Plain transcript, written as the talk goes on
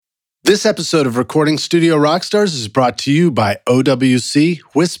This episode of Recording Studio Rockstars is brought to you by OWC,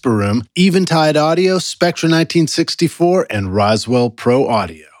 Whisper Room, Eventide Audio, Spectra 1964, and Roswell Pro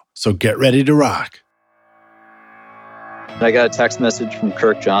Audio. So get ready to rock. I got a text message from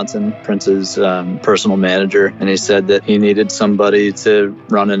Kirk Johnson, Prince's personal manager, and he said that he needed somebody to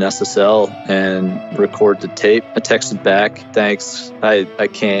run an SSL and record the tape. I texted back, thanks, I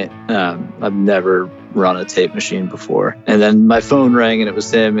can't, I've never run a tape machine before. And then my phone rang and it was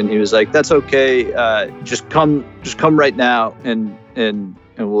him, and he was like, that's okay, just come right now and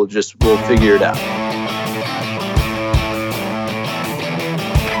we'll figure it out.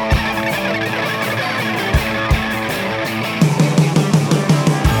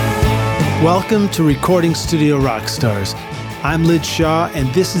 Welcome to Recording Studio Rockstars. I'm Lid Shaw, and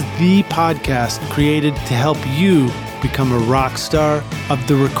this is the podcast created to help you become a rock star of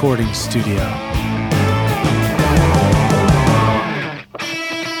the recording studio.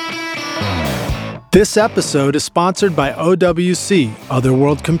 This episode is sponsored by OWC,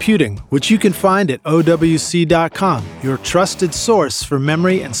 Otherworld Computing, which you can find at OWC.com, your trusted source for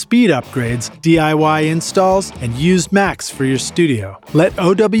memory and speed upgrades, DIY installs, and used Macs for your studio. Let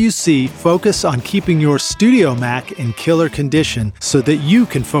OWC focus on keeping your studio Mac in killer condition so that you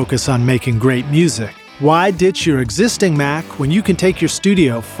can focus on making great music. Why ditch your existing Mac when you can take your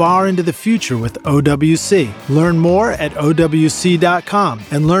studio far into the future with OWC? Learn more at OWC.com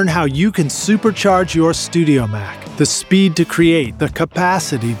and learn how you can supercharge your studio Mac. The speed to create, the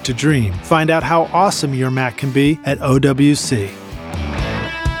capacity to dream. Find out how awesome your Mac can be at OWC.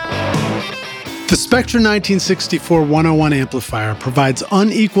 The Spectra 1964 101 amplifier provides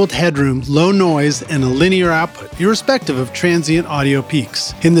unequaled headroom, low noise, and a linear output, irrespective of transient audio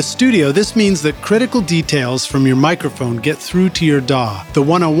peaks. In the studio, this means that critical details from your microphone get through to your DAW. The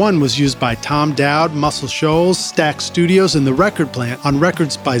 101 was used by Tom Dowd, Muscle Shoals, Stack Studios, and The Record Plant on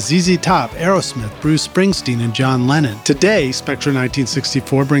records by ZZ Top, Aerosmith, Bruce Springsteen, and John Lennon. Today, Spectra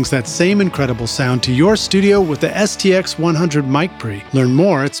 1964 brings that same incredible sound to your studio with the STX 100 mic pre. Learn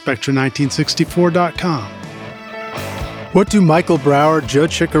more at Spectra1964.com. What do Michael Brower, Joe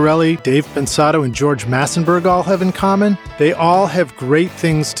Ciccarelli, Dave Pensato, and George Massenburg all have in common? They all have great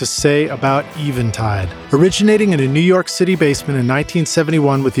things to say about Eventide. Originating in a New York City basement in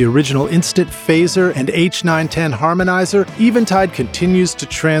 1971 with the original Instant Phaser and H910 harmonizer, Eventide continues to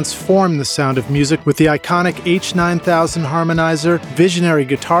transform the sound of music with the iconic H9000 harmonizer, visionary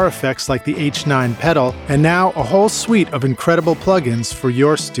guitar effects like the H9 pedal, and now a whole suite of incredible plugins for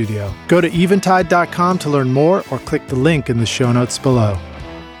your studio. Go to eventide.com to learn more or click the link in the show notes below.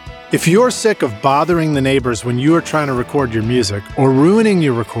 If you're sick of bothering the neighbors when you are trying to record your music or ruining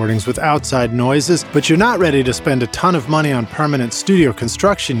your recordings with outside noises, but you're not ready to spend a ton of money on permanent studio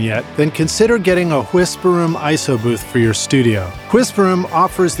construction yet, then consider getting a Whisper Room ISO booth for your studio. Whisper Room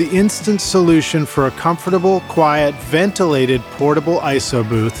offers the instant solution for a comfortable, quiet, ventilated, portable ISO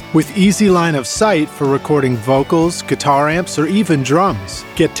booth with easy line of sight for recording vocals, guitar amps, or even drums.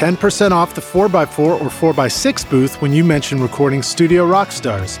 Get 10% off the 4x4 or 4x6 booth when you mention Recording Studio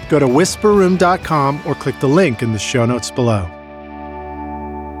Rockstars. Go to whisperroom.com or click the link in the show notes below.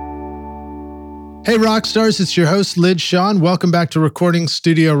 Hey Rockstars, it's your host Lid Shaw, and welcome back to Recording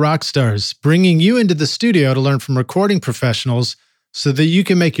Studio Rockstars, bringing you into the studio to learn from recording professionals so that you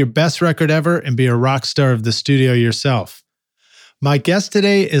can make your best record ever and be a rock star of the studio yourself. My guest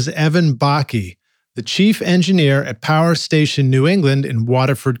today is Evan Bakke, the chief engineer at Power Station New England in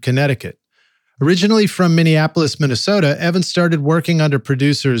Waterford, Connecticut. Originally from Minneapolis, Minnesota, Evan started working under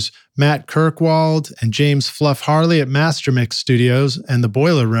producers Matt Kirkwald and James Fluff Harley at Mastermix Studios and The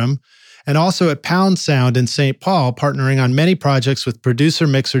Boiler Room, and also at Pound Sound in St. Paul, partnering on many projects with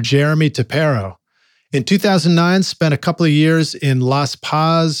producer-mixer Jeremy Tapero. In 2009, spent a couple of years in Las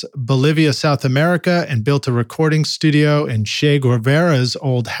Paz, Bolivia, South America, and built a recording studio in Che Guevara's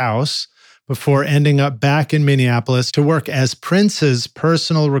old house, before ending up back in Minneapolis to work as Prince's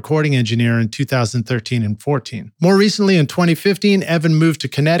personal recording engineer in 2013 and 14. More recently, in 2015, Evan moved to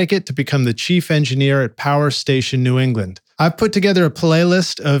Connecticut to become the chief engineer at Power Station New England. I've put together a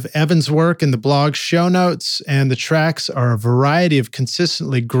playlist of Evan's work in the blog show notes, and the tracks are a variety of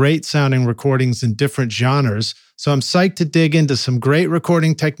consistently great-sounding recordings in different genres. So I'm psyched to dig into some great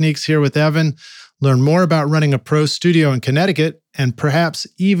recording techniques here with Evan, learn more about running a pro studio in Connecticut, and perhaps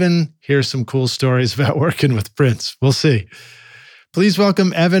even hear some cool stories about working with Prince. We'll see. Please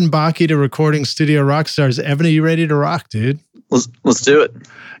welcome Evan Bakke to Recording Studio Rockstars. Evan, are you ready to rock, dude? Let's do it.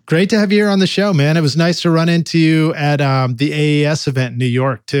 Great to have you here on the show, man. It was nice to run into you at the AES event in New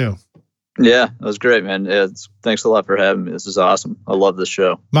York, too. Yeah, that was great, man. Yeah, thanks a lot for having me. This is awesome. I love this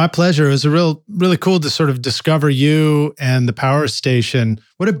show. My pleasure. It was really cool to sort of discover you and the power station.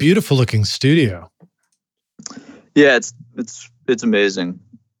 What a beautiful looking studio. Yeah, it's amazing.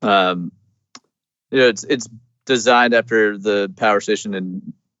 It's designed after the power station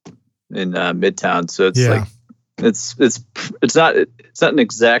in Midtown, so it's like it's not an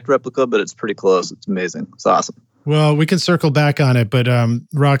exact replica, but it's pretty close. It's amazing. It's awesome. Well, we can circle back on it, but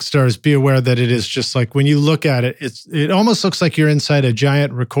rock stars, be aware that it is just like when you look at it, it almost looks like you're inside a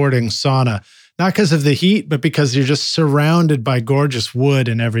giant recording sauna, not because of the heat, but because you're just surrounded by gorgeous wood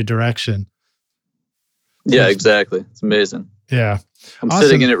in every direction. Yeah, exactly. It's amazing. Yeah. I'm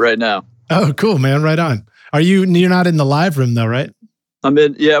sitting in it right now. Oh, cool, man. Right on. You're not in the live room though, right? I'm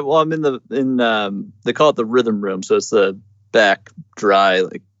in they call it the rhythm room. So it's the back dry,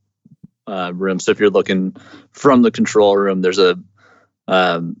 room. So if you're looking from the control room, there's a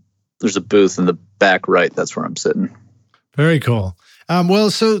booth in the back right. That's where I'm sitting. Very cool.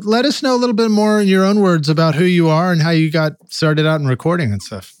 Well, so let us know a little bit more in your own words about who you are and how you got started out in recording and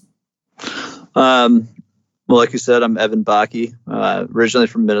stuff. Well, like you said, I'm Evan Bakke, originally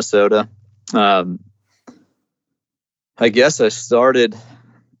from Minnesota. I guess I started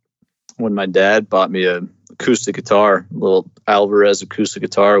when my dad bought me a acoustic guitar, a little Alvarez acoustic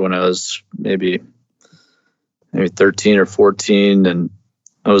guitar when I was maybe 13 or 14, and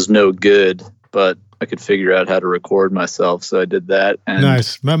I was no good, but I could figure out how to record myself, so I did that. And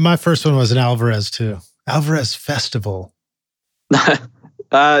nice. My first one was an Alvarez too. Alvarez Festival.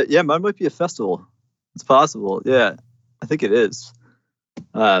 Yeah, mine might be a festival. It's possible. Yeah, I think it is.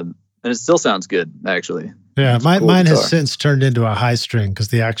 And it still sounds good, actually. Yeah, mine has since turned into a high string because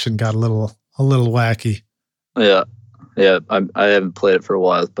the action got a little wacky. Yeah. I haven't played it for a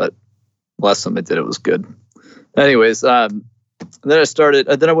while, but last time I did it was good. Anyways, then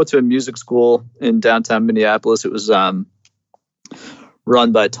I went to a music school in downtown Minneapolis. It was run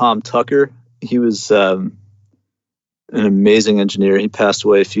by Tom Tucker. He was an amazing engineer. He passed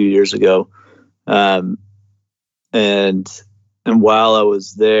away a few years ago. And while I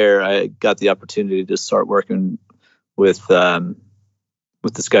was there, I got the opportunity to start working with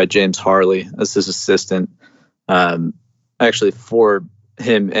this guy, James Harley, as his assistant. Actually, for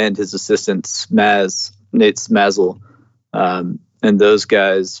him and his assistant, Nate Smazel. And those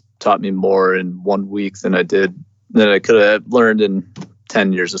guys taught me more in 1 week than I could have learned in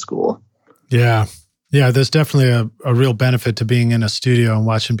 10 years of school. Yeah. Yeah, there's definitely a real benefit to being in a studio and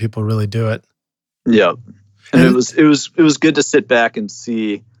watching people really do it. Yeah. And it was good to sit back and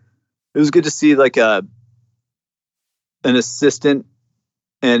see. It was good to see like an assistant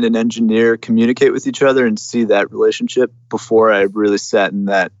and an engineer communicate with each other and see that relationship before I really sat in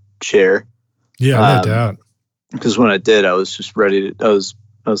that chair. Yeah, no doubt. Because when I did, I was just ready to. I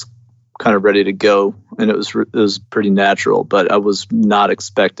was kind of ready to go, and it was pretty natural. But I was not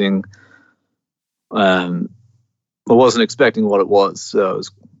expecting. I wasn't expecting what it was, so it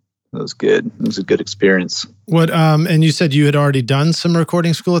was good. It was a good experience. What? And you said you had already done some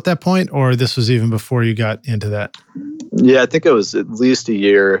recording school at that point, or this was even before you got into that? Yeah, I think I was at least a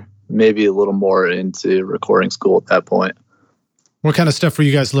year, maybe a little more into recording school at that point. What kind of stuff were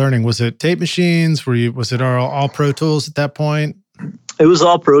you guys learning? Was it tape machines? Was it all Pro Tools at that point? It was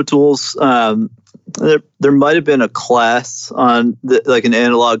all Pro Tools. There might have been a class on like an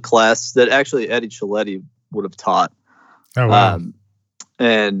analog class that actually Eddie Chiletti would have taught. Oh wow!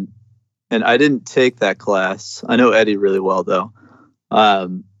 And I didn't take that class. I know Eddie really well though.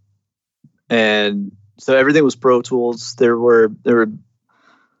 And so everything was Pro Tools. There were a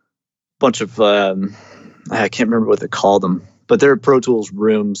bunch of I can't remember what they called them, but there are Pro Tools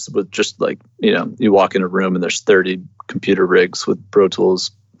rooms with just like, you walk in a room and there's 30 computer rigs with Pro Tools.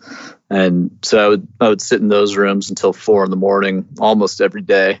 And so I would sit in those rooms until 4 a.m, almost every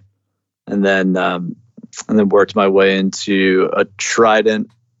day. And then worked my way into a Trident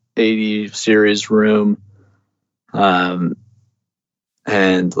 80 series room. And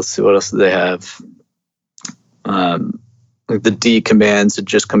let's see, what else do they have? Like the D commands had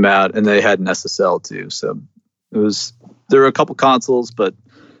just come out, and they had an SSL too. So there were a couple consoles, but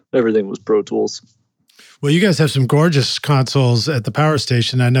everything was Pro Tools. Well, you guys have some gorgeous consoles at the power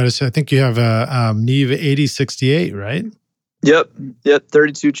station. I noticed, I think you have a Neve 8068, right? Yep.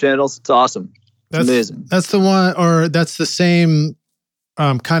 32 channels. It's awesome. It's amazing. That's the one, or that's the same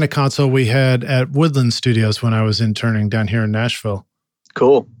kind of console we had at Woodland Studios when I was interning down here in Nashville.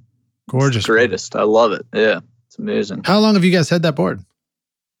 Cool. Gorgeous. It's the greatest. I love it. Yeah. It's amazing. How long have you guys had that board?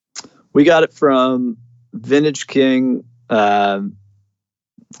 We got it from Vintage King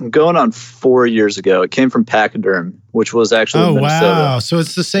going on 4 years ago. It came from Pachyderm, which was actually in Minnesota. Wow. So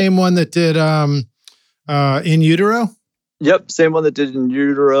it's the same one that did In Utero? Yep, same one that did In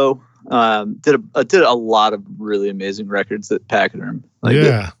Utero. Did a lot of really amazing records at Pachyderm.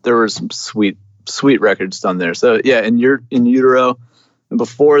 There were some sweet records done there. So yeah, In Utero, and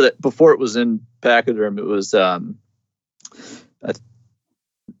before it was in Pachyderm, it was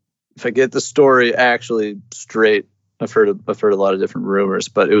if I get the story actually straight, I've heard a lot of different rumors,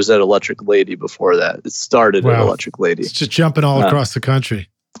 but it was at Electric Lady before that. It started at Electric Lady. It's just jumping all across the country.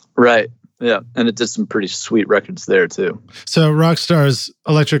 Right. Yeah. And it did some pretty sweet records there too. So Rockstar's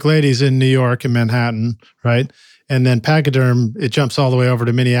Electric Lady's in New York and Manhattan, right? And then Pachyderm, it jumps all the way over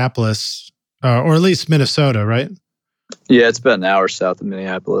to Minneapolis, or at least Minnesota, right? Yeah, it's about an hour south of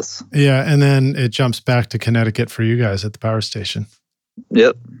Minneapolis. Yeah. And then it jumps back to Connecticut for you guys at the power station.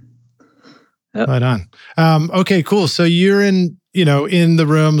 Yep. Right on. Okay, cool. So you're in the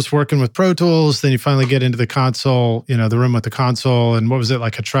rooms working with Pro Tools, then you finally get into the console, the room with the console, and what was it,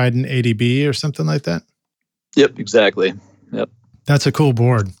 like a Trident 80B or something like that? Yep, exactly. Yep. That's a cool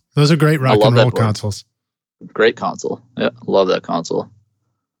board. Those are great rock and roll consoles. Great console. Yeah, love that console.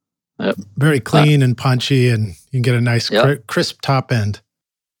 Yep. Very clean and punchy, and you can get a nice crisp top end.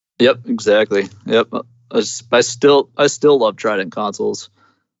 Yep, exactly. Yep. I still love Trident consoles.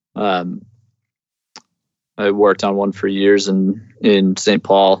 I worked on one for years in St.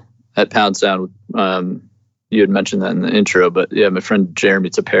 Paul at Pound Sound. You had mentioned that in the intro, but yeah, my friend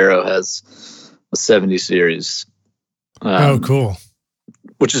Jeremy Tapero has a 70 series. Cool.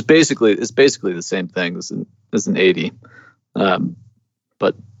 Which is basically the same thing as an 80,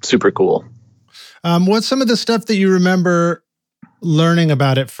 but super cool. What's some of the stuff that you remember learning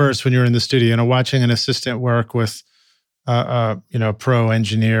about it first when you were in the studio? Watching an assistant work with a pro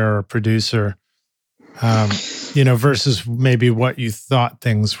engineer or producer. Versus maybe what you thought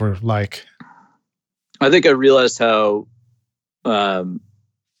things were like. I think I realized how, at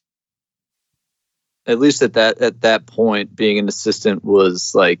least at that point, being an assistant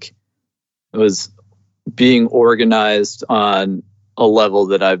was being organized on a level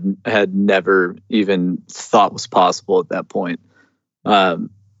that I had never even thought was possible at that point. From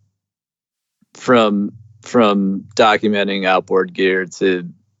documenting outboard gear to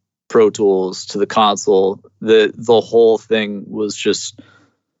Pro Tools to the console, the whole thing was just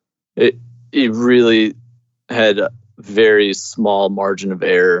it really had a very small margin of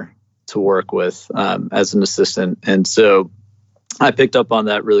error to work with as an assistant, and so I picked up on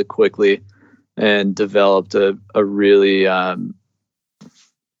that really quickly and developed a really a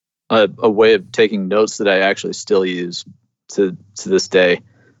way of taking notes that I actually still use to this day,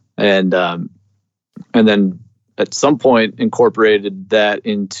 and then at some point incorporated that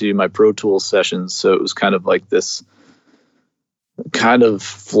into my Pro Tools sessions. So it was kind of like this kind of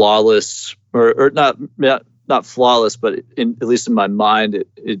flawless, or not flawless, but at least in my mind,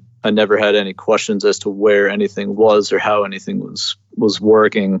 I never had any questions as to where anything was or how anything was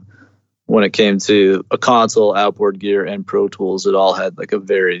working when it came to a console, outboard gear, and Pro Tools. It all had like a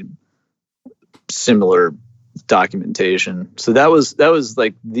very similar documentation. So that was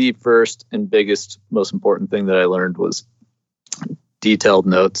like the first and biggest, most important thing that I learned was detailed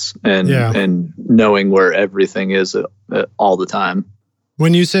notes and knowing where everything is all the time.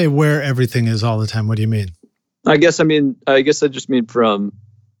 When you say where everything is all the time, what do you mean? I guess I just mean from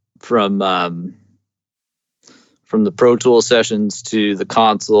the Pro Tool sessions to the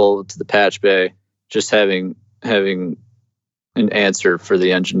console to the patch bay, just having an answer for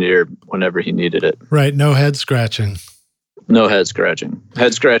the engineer whenever he needed it. Right. No head scratching. No head scratching.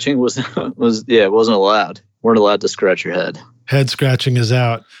 Head scratching wasn't allowed. Weren't allowed to scratch your head. Head scratching is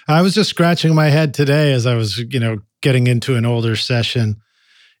out. I was just scratching my head today as I was, getting into an older session,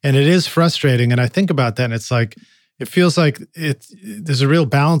 and it is frustrating. And I think about that, and it's like, it feels like there's a real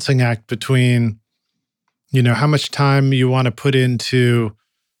balancing act between, how much time you want to put into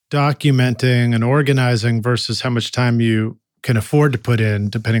documenting and organizing versus how much time you can afford to put in,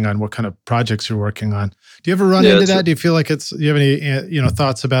 depending on what kind of projects you're working on. Do you ever run into that? Do you feel like do you have any,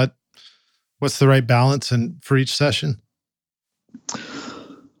 thoughts about what's the right balance for each session?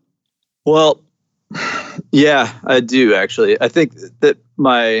 Well, yeah, I do actually. I think that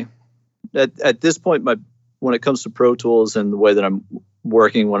at this point, when it comes to Pro Tools and the way that I'm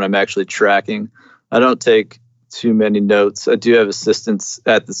working when I'm actually tracking, I don't take too many notes. I do have assistants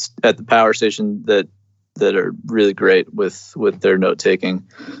at the power station that are really great with their note taking.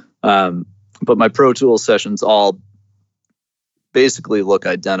 But my Pro Tools sessions all basically look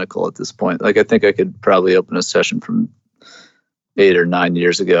identical at this point. Like I think I could probably open a session from 8 or 9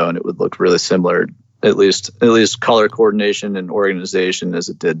 years ago and it would look really similar at least color coordination and organization as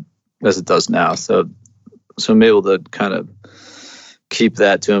it does now. So I'm able to kind of keep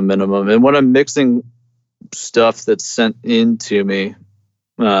that to a minimum. And when I'm mixing stuff that's sent in to me,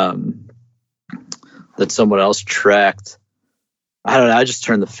 that someone else tracked, I don't know, I just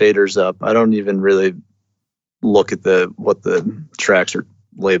turn the faders up. I don't even really look at what the tracks are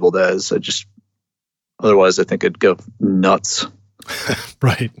labeled as. Otherwise I think I'd go nuts.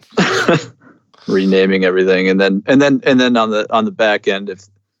 Right. Renaming everything. And then on the back end, if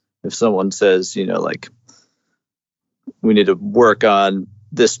someone says, like, we need to work on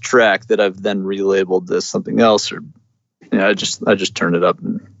this track that I've then relabeled as something else, or I just turn it up,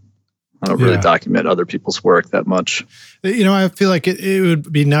 and I don't really document other people's work that much. I feel like it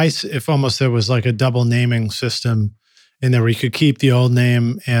would be nice if almost there was like a double naming system in there where you could keep the old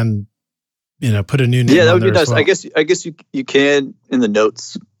name and put a new name. Yeah, that would be nice. Well. I guess you can in the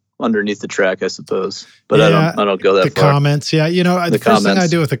notes underneath the track, I suppose, but I don't go that the far. The comments, yeah. The first thing I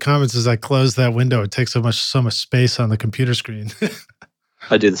do with the comments is I close that window. It takes so much space on the computer screen.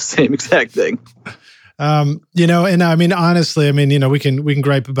 I do the same exact thing. And I mean, honestly, we can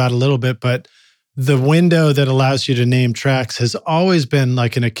gripe about it a little bit, but the window that allows you to name tracks has always been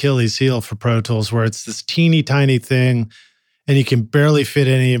like an Achilles heel for Pro Tools, where it's this teeny tiny thing and you can barely fit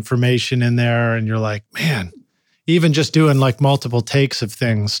any information in there. And you're like, man, even just doing like multiple takes of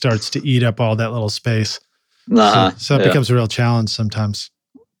things starts to eat up all that little space. So it becomes a real challenge sometimes.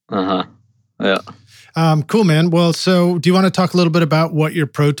 Yeah. Cool, man. Well, so do you want to talk a little bit about what your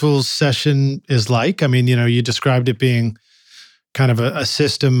Pro Tools session is like? I mean, you described it being kind of a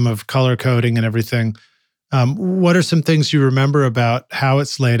system of color coding and everything. What are some things you remember about how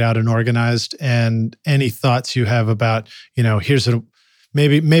it's laid out and organized, and any thoughts you have about,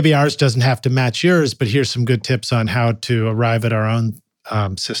 maybe ours doesn't have to match yours, but here's some good tips on how to arrive at our own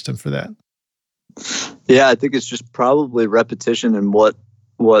system for that. Yeah, I think it's just probably repetition and what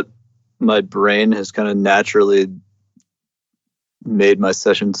my brain has kind of naturally made my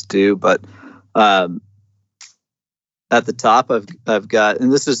sessions do. But at the top, I've got,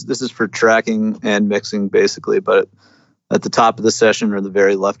 and this is for tracking and mixing basically, but at the top of the session or the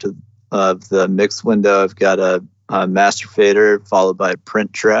very left of the mix window, I've got a master fader followed by a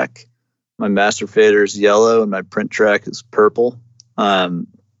print track. My master fader is yellow and my print track is purple. And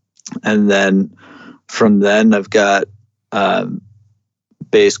then from then I've got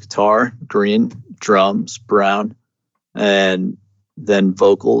bass guitar, green, drums, brown, and then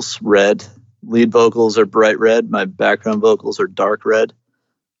vocals, red. Lead vocals are bright red. My background vocals are dark red.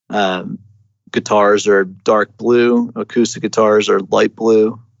 Guitars are dark blue. Acoustic guitars are light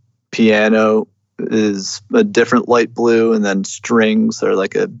blue. Piano is a different light blue, and then strings are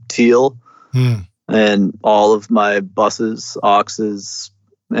like a teal. And all of my buses, auxes,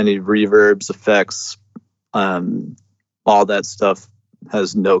 any reverbs, effects, all that stuff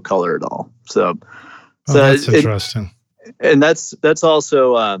has no color at all. So that's interesting. And that's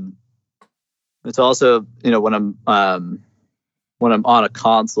also it's also when I'm on a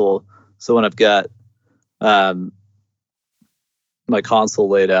console. So when I've got my console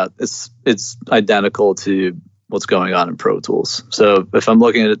laid out, it's identical to what's going on in Pro Tools. So if I'm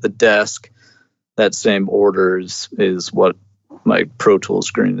looking at the desk, that same order is what my Pro Tools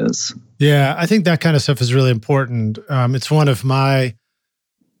screen is. Yeah, I think that kind of stuff is really important. It's one of my,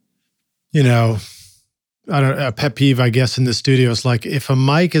 a pet peeve, I guess, in the studio is like, if a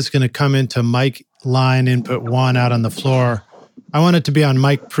mic is going to come into mic line input 1 out on the floor, I want it to be on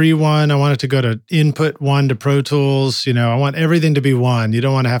mic pre 1. I want it to go to input 1 to Pro Tools. I want everything to be 1. You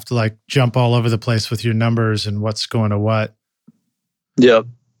don't want to have to like jump all over the place with your numbers and what's going to what. Yep.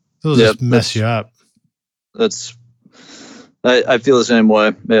 It'll just mess you up. I feel the same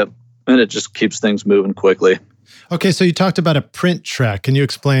way. Yep. And it just keeps things moving quickly. Okay, so you talked about a print track. Can you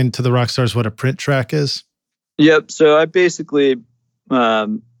explain to the rock stars what a print track is? Yep. So I basically, for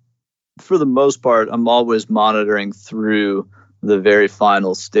the most part, I'm always monitoring through the very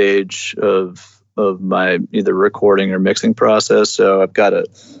final stage of my either recording or mixing process. So I've got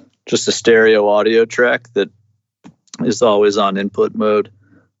just a stereo audio track that is always on input mode,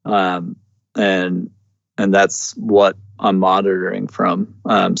 and that's what I'm monitoring from.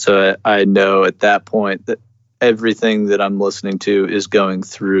 So I know at that point that everything that I'm listening to is going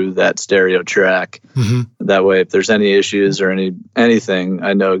through that stereo track. Mm-hmm. That way, if there's any issues or anything,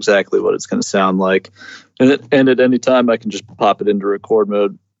 I know exactly what it's going to sound like. And at any time, I can just pop it into record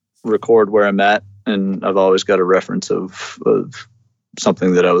mode, record where I'm at, and I've always got a reference of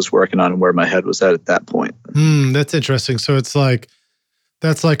something that I was working on and where my head was at that point. That's interesting. So it's like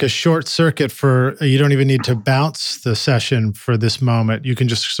That's like a short circuit for, you don't even need to bounce the session for this moment. You can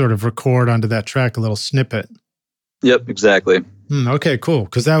just sort of record onto that track a little snippet. Yep, exactly. Okay, cool.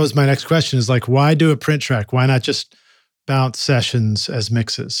 Because that was my next question is like, why do a print track? Why not just bounce sessions as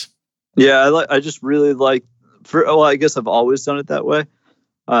mixes? Yeah, I just really like, I guess I've always done it that way.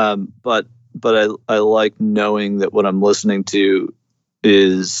 But I like knowing that what I'm listening to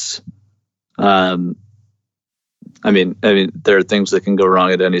is, I mean, there are things that can go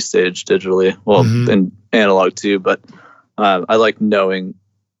wrong at any stage digitally, and analog too. But I like knowing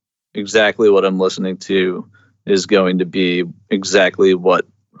exactly what I'm listening to is going to be exactly what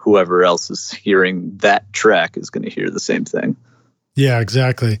whoever else is hearing that track is going to hear the same thing. Yeah,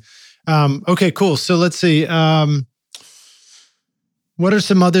 exactly. Okay, cool. So let's see. What are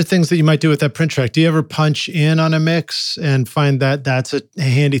some other things that you might do with that print track? Do you ever punch in on a mix and find that that's a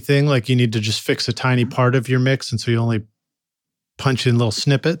handy thing? Like you need to just fix a tiny part of your mix, and so you only punch in little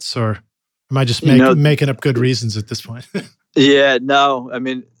snippets, or am I just making up good reasons at this point? Yeah, no. I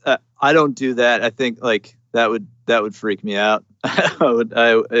mean, I don't do that. I think like that would freak me out.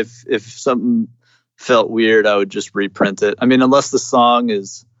 If something felt weird, I would just reprint it. I mean, unless the song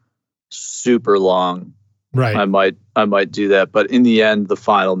is super long. Right. I might do that, but in the end, the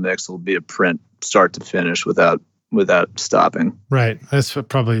final mix will be a print start to finish without stopping. Right. That's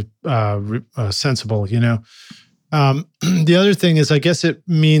probably sensible, you know. The other thing is, I guess it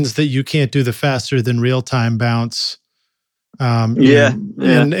means that you can't do the faster than real time bounce.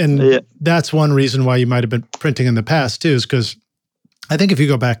 And that's one reason why you might have been printing in the past too, is because I think if you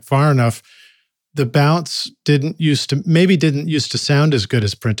go back far enough, the bounce didn't used to sound as good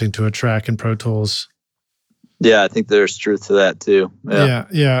as printing to a track in Pro Tools. Yeah, I think there's truth to that too. Yeah.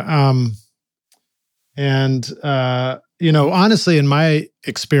 You know, honestly, in my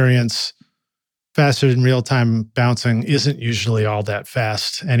experience, faster than real-time bouncing isn't usually all that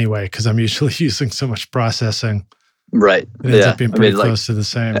fast anyway, because I'm usually using so much processing. Right. It ends up being pretty close to the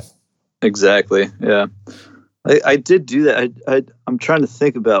same. Exactly. Yeah. I did do that. I'm trying to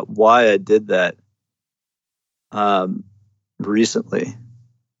think about why I did that recently.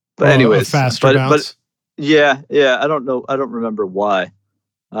 But anyways, a faster bounce. Yeah. I don't know. I don't remember why.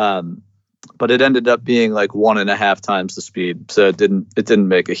 But it ended up being like 1.5 times the speed. So it didn't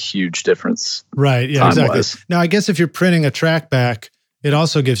make a huge difference. Right. Yeah, exactly. Now, I guess if you're printing a track back, it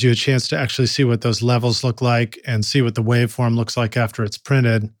also gives you a chance to actually see what those levels look like and see what the waveform looks like after it's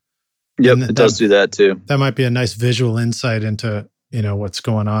printed. Yep, it does do that too. That might be a nice visual insight into, you know, what's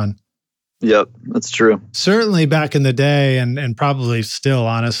going on. Yep, that's true. Certainly back in the day, and probably still,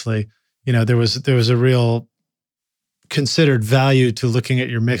 honestly, you know, there was a real considered value to looking at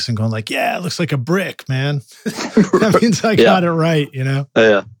your mix and going like, yeah, it looks like a brick, man. That means I got it right, you know?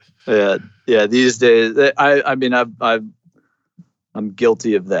 Yeah. These days, I mean, I'm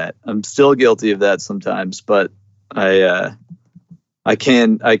guilty of that. I'm still guilty of that sometimes, but I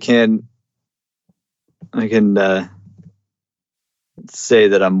can say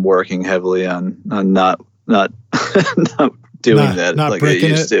that I'm working heavily on not doing that like I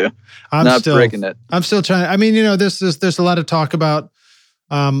used to. I'm still breaking it. I'm still trying. I mean, you know, there's a lot of talk about,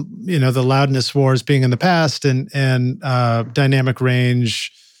 you know, the loudness wars being in the past and dynamic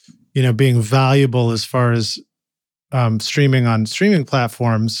range, you know, being valuable as far as streaming on streaming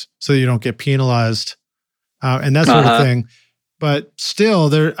platforms, so you don't get penalized and that sort of thing. But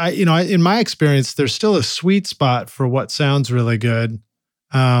still, in my experience, there's still a sweet spot for what sounds really good,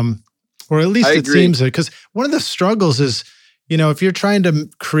 or at least it seems it. Because one of the struggles is, you know, if you're trying to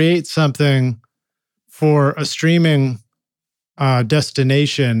create something for a streaming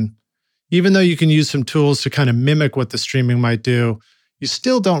destination, even though you can use some tools to kind of mimic what the streaming might do, you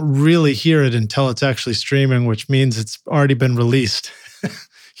still don't really hear it until it's actually streaming, which means it's already been released.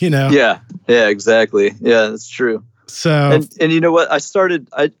 You know? Yeah, exactly. Yeah, that's true. So and you know what? I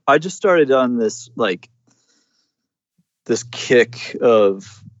just started on this this kick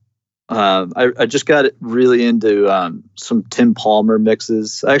of I just got really into some Tim Palmer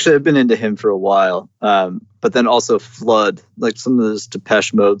mixes. Actually, I've been into him for a while, but then also Flood, like some of those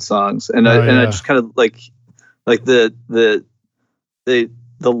Depeche Mode songs, and I just kind of like the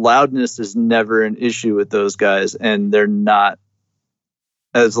loudness is never an issue with those guys, and they're not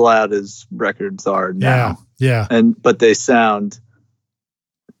as loud as records are now. Yeah. But they sound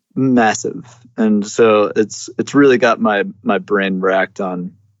massive. And so it's really got my brain racked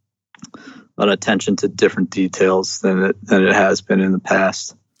on attention to different details than it has been in the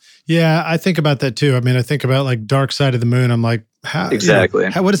past. Yeah, I think about that too. I mean, I think about like Dark Side of the Moon. I'm like, how exactly? You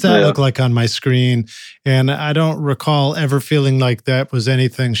know, what does that look like on my screen? And I don't recall ever feeling like that was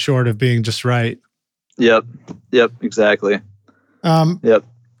anything short of being just right. Yep, exactly. Yep.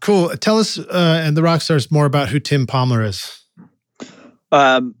 Cool. Tell us and the Rockstars more about who Tim Palmer is.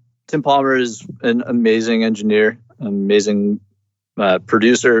 Tim Palmer is an amazing engineer, amazing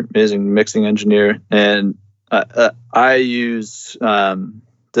producer, amazing mixing engineer, and I use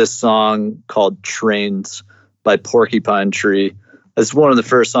this song called "Trains" by Porcupine Tree. It's one of the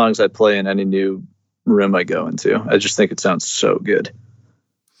first songs I play in any new room I go into. I just think it sounds so good.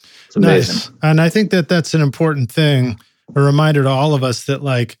 It's amazing. Nice. And I think that that's an important thing, a reminder to all of us that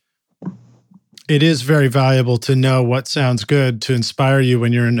like it is very valuable to know what sounds good to inspire you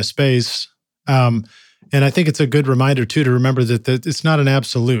when you're in a space. And I think it's a good reminder too, to remember that it's not an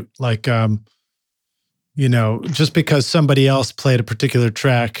absolute, like, just because somebody else played a particular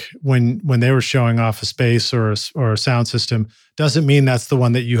track when they were showing off a space or a sound system doesn't mean that's the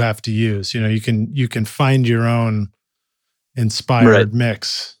one that you have to use. You can find your own inspired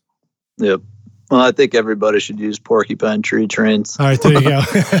mix. Yep. Well, I think everybody should use Porcupine Tree Trains. All right, there you go.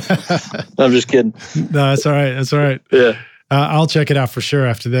 I'm just kidding. No, that's all right. That's all right. Yeah. I'll check it out for sure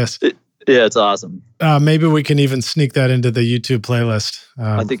after this. Yeah, it's awesome. Maybe we can even sneak that into the YouTube playlist.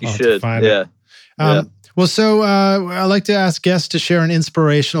 I think you should. Yeah. Well, so I like to ask guests to share an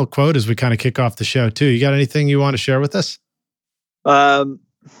inspirational quote as we kind of kick off the show too. You got anything you want to share with us?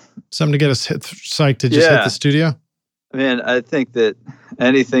 Something to get us psyched to just hit the studio? Man, I think that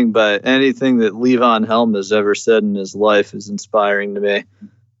anything that Levon Helm has ever said in his life is inspiring to me.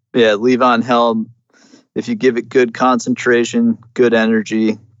 Yeah, Levon Helm, if you give it good concentration, good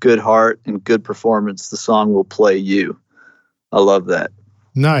energy, good heart, and good performance, the song will play you. I love that.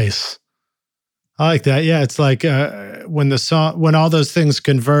 Nice. I like that. Yeah, it's like when all those things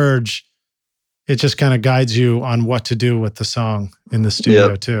converge, it just kind of guides you on what to do with the song in the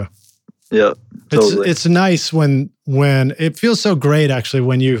studio too. Yeah, totally. It's nice when it feels so great actually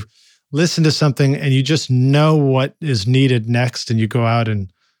when you listen to something and you just know what is needed next and you go out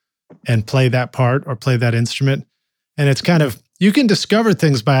and play that part or play that instrument. And it's kind of, you can discover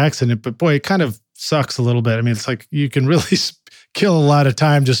things by accident, but boy, it kind of sucks a little bit. I mean, it's like you can really kill a lot of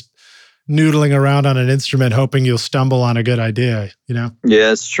time just noodling around on an instrument, hoping you'll stumble on a good idea, Yeah,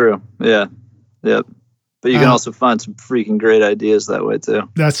 it's true. Yeah. Yep. But you can also find some freaking great ideas that way too.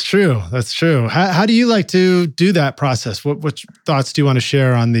 That's true. That's true. How do you like to do that process? What thoughts do you want to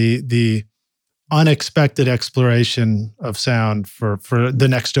share on the unexpected exploration of sound for the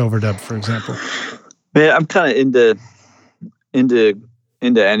next overdub, for example? Man, I'm kind of into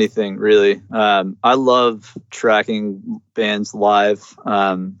anything really. I love tracking bands live.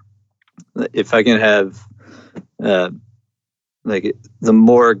 If I can have the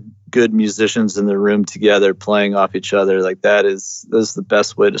more good musicians in the room together playing off each other, like that is the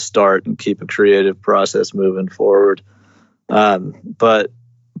best way to start and keep a creative process moving forward. But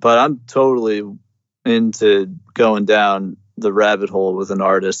I'm totally into going down the rabbit hole with an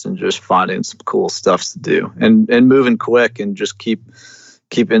artist and just finding some cool stuff to do and moving quick and just keep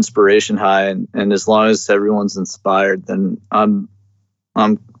inspiration high. And as long as everyone's inspired, then I'm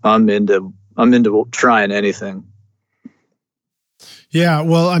into trying anything. Yeah.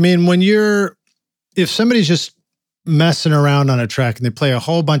 Well, I mean, if somebody's just messing around on a track and they play a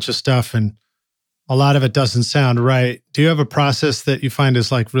whole bunch of stuff and a lot of it doesn't sound right, do you have a process that you find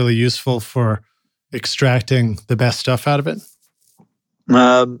is like really useful for extracting the best stuff out of it?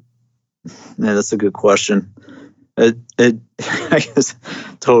 Man, that's a good question. It I guess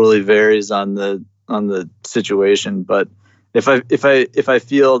totally varies on the situation, but if I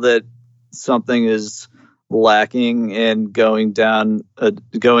feel that something is lacking and going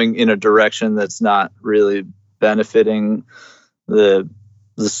in a direction that's not really benefiting the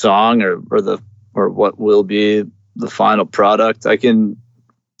song or what will be the final product, I can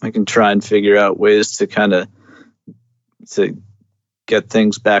try and figure out ways to get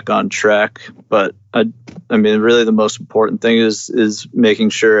things back on track. But I mean, really the most important thing is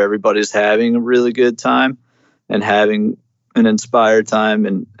making sure everybody's having a really good time and having an inspired time.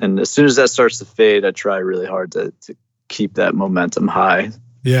 And as soon as that starts to fade, I try really hard to keep that momentum high.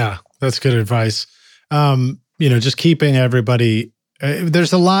 Yeah, that's good advice. Just keeping everybody, there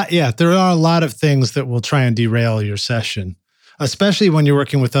are a lot of things that will try and derail your session, especially when you're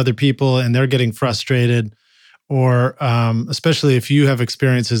working with other people and they're getting frustrated, or especially if you have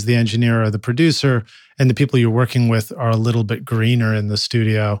experience as the engineer or the producer and the people you're working with are a little bit greener in the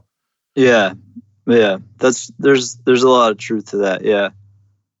studio. Yeah. Yeah. There's a lot of truth to that. Yeah.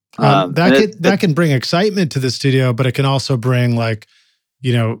 That can bring excitement to the studio, but it can also bring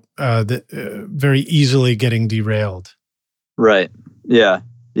very easily getting derailed. Right. Yeah.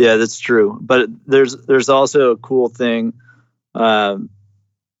 Yeah, that's true. But there's also a cool thing about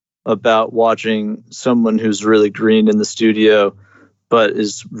watching someone who's really green in the studio but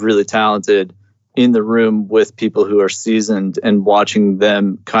is really talented, in the room with people who are seasoned, and watching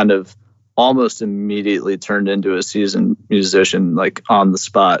them kind of almost immediately turned into a seasoned musician, like on the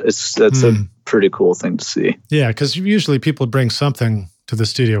spot. That's a pretty cool thing to see. Yeah, because usually people bring something to the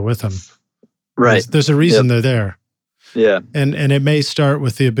studio with them. Right. There's a reason they're there. Yeah. And it may start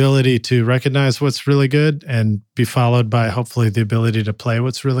with the ability to recognize what's really good and be followed by hopefully the ability to play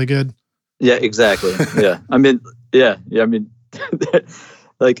what's really good. Yeah, exactly. Yeah. I mean,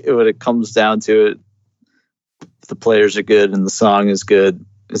 like when it comes down to it, if the players are good and the song is good,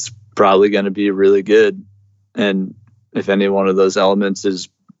 it's probably going to be really good. And if any one of those elements is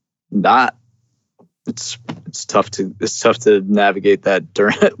not, it's tough to navigate that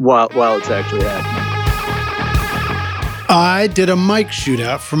during while it's actually happening. I did a mic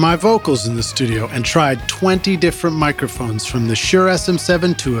shootout for my vocals in the studio and tried 20 different microphones, from the Shure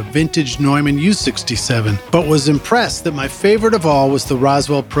SM7 to a vintage Neumann U67, but was impressed that my favorite of all was the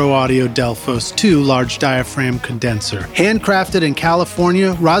Roswell Pro Audio Delphos 2 large diaphragm condenser. Handcrafted in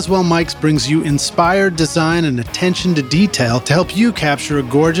California, Roswell Mics brings you inspired design and attention to detail to help you capture a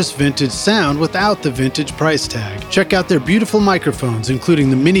gorgeous vintage sound without the vintage price tag. Check out their beautiful microphones, including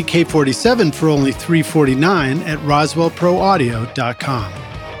the Mini K47 for only $349 at RoswellProAudio.com. I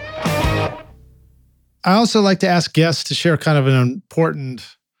also like to ask guests to share kind of an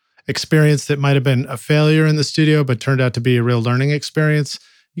important experience that might have been a failure in the studio, but turned out to be a real learning experience.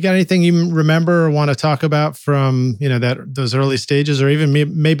 You got anything you remember or want to talk about from, those early stages, or even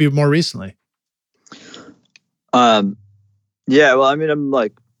maybe more recently? Yeah, well, I mean, I'm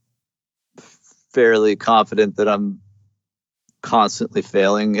like fairly confident that I'm constantly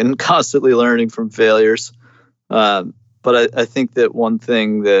failing and constantly learning from failures. But I think that one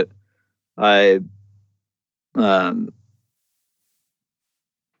thing that I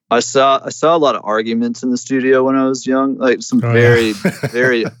saw a lot of arguments in the studio when I was young, like some very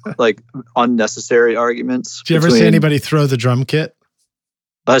like unnecessary arguments. Did you ever see anybody throw the drum kit?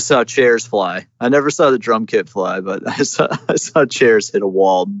 I saw chairs fly. I never saw the drum kit fly, but I saw chairs hit a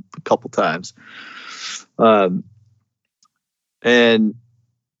wall a couple times. And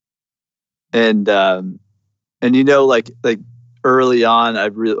like early on, I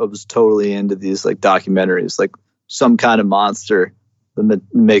was totally into these like documentaries, like Some Kind of Monster, the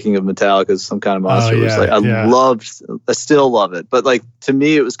making of Metallica, Some Kind of Monster. I still love it. But like, to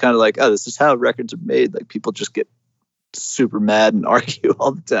me, it was kind of like, oh, this is how records are made. Like, people just get super mad and argue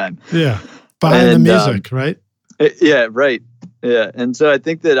all the time. Yeah. Behind the music, right? Yeah. Right. Yeah. And so I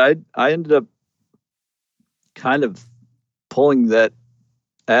think that I ended up kind of pulling that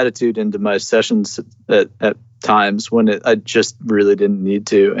attitude into my sessions at times when I just really didn't need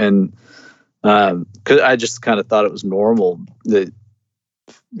to. And because I just kind of thought it was normal that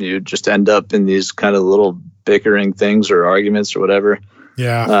you just end up in these kind of little bickering things or arguments or whatever.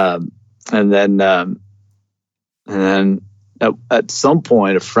 Yeah. And then at some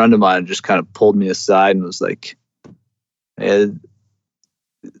point, a friend of mine just kind of pulled me aside and was like, hey,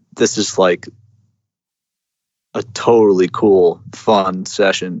 this is like a totally cool, fun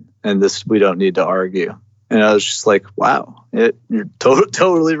session, and we don't need to argue. And I was just like, wow, you're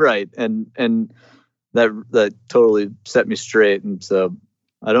totally right. And that totally set me straight. And so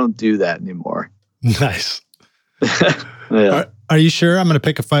I don't do that anymore. Nice. Yeah. Are you sure? I'm going to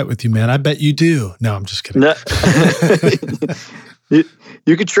pick a fight with you, man. I bet you do. No, I'm just kidding. No.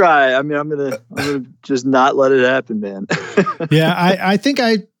 You could try. I mean, I'm gonna just not let it happen, man. Yeah, I think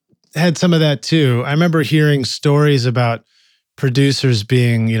I had some of that too. I remember hearing stories about producers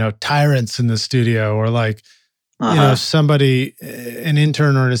being, tyrants in the studio, or like, somebody, an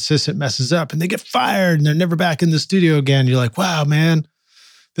intern or an assistant messes up and they get fired and they're never back in the studio again. You're like, wow, man,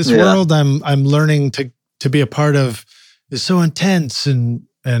 this world I'm learning to be a part of is so intense. And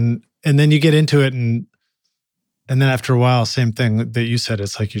then you get into it, and then after a while, same thing that you said,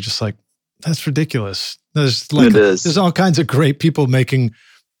 it's like, you're just like, that's ridiculous. There's all kinds of great people making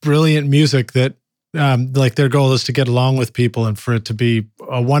brilliant music that like their goal is to get along with people and for it to be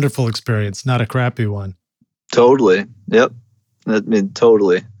a wonderful experience, not a crappy one. Totally. Yep. I mean,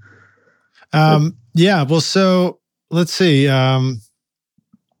 totally. Yeah. Well, so let's see. How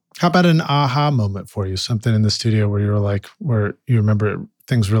about an aha moment for you? Something in the studio where you were like, where you remember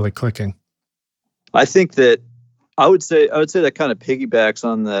things really clicking? I think that I would say that kind of piggybacks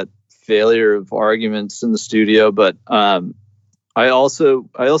on that failure of arguments in the studio, but I also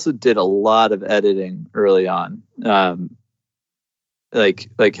did a lot of editing early on,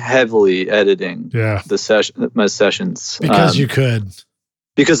 like heavily editing. Yeah. My sessions because you could,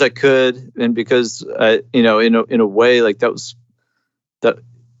 because I could, and because I, in a way, like that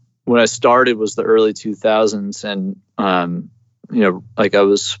when I started was the early 2000s, and like I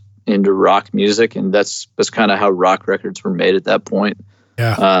was into rock music, and that's kind of how rock records were made at that point.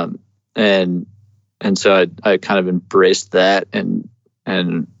 Yeah. And so I kind of embraced that, and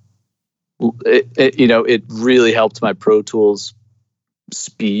it really helped my Pro Tools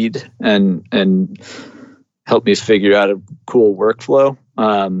speed and helped me figure out a cool workflow.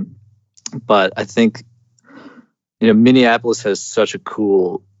 But I think, Minneapolis has such a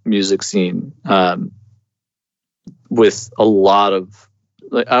cool music scene, with a lot of,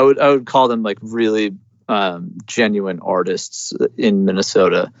 like, I would call them like really genuine artists in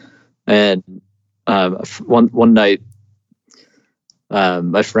Minnesota. And one night,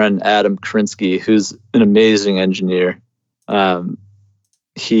 my friend Adam Krinsky, who's an amazing engineer,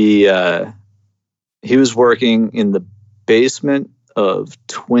 he was working in the basement of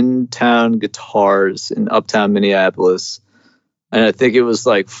Twin Town Guitars in uptown Minneapolis, and I think it was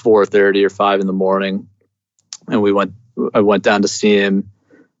like 4:30 or 5 in the morning, and I went down to see him,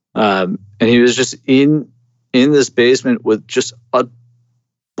 and he was just in this basement with just a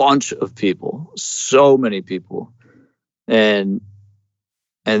bunch of people, so many people, and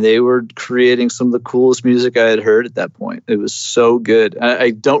they were creating some of the coolest music I had heard at that point. It was so good. I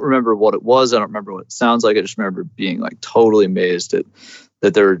don't remember what it was. I don't remember what it sounds like. I just remember being like totally amazed at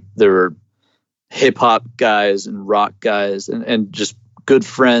that there were hip hop guys and rock guys and just good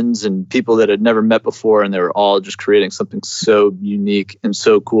friends and people that I'd never met before. And they were all just creating something so unique and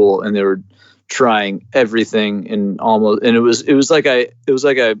so cool. And they were trying everything and it was like I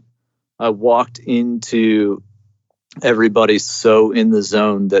walked into everybody so in the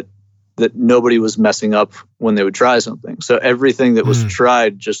zone that nobody was messing up when they would try something. So everything that was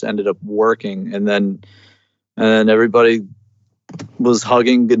tried just ended up working. And then everybody was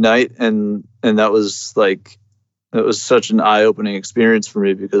hugging goodnight. And that was such an eye-opening experience for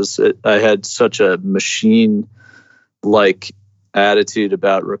me, because I had such a machine-like attitude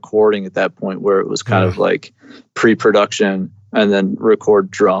about recording at that point, where it was kind of like pre-production, and then record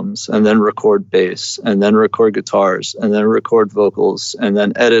drums, and then record bass, and then record guitars, and then record vocals, and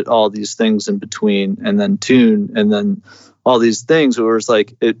then edit all these things in between, and then tune, and then all these things. Where it was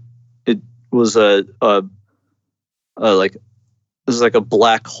like it was it was like a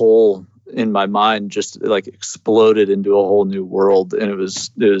black hole in my mind, just like exploded into a whole new world, and it was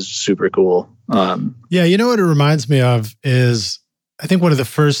super cool. Yeah, you know what it reminds me of is, I think one of the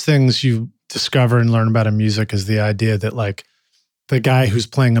first things you discover and learn about in music is the idea that, like, the guy who's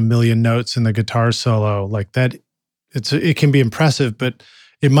playing a million notes in the guitar solo, like that, it can be impressive, but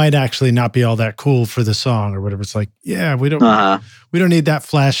it might actually not be all that cool for the song or whatever. It's like, yeah, we don't need that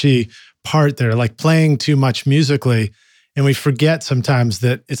flashy part there, like playing too much musically. And we forget sometimes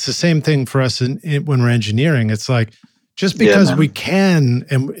that it's the same thing for us when we're engineering. It's like, just because we can,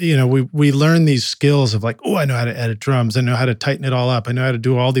 and we learn these skills of like, oh, I know how to edit drums, I know how to tighten it all up, I know how to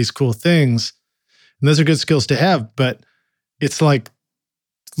do all these cool things, and those are good skills to have. But it's like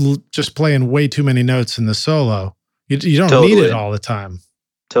just playing way too many notes in the solo. You don't need it all the time.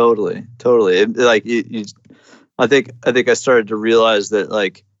 Totally. I think I started to realize that,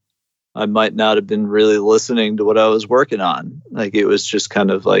 like, I might not have been really listening to what I was working on. Like, it was just kind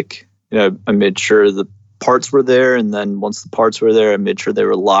of like, I made sure the parts were there, and then once the parts were there, I made sure they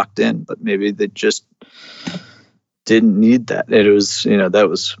were locked in. But maybe they just didn't need that. It was,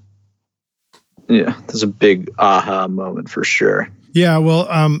 that's a big aha moment for sure. Yeah, well,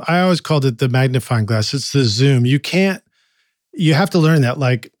 I always called it the magnifying glass. It's the zoom. You have to learn that.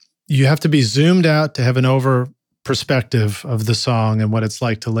 Like, you have to be zoomed out to have an over perspective of the song and what it's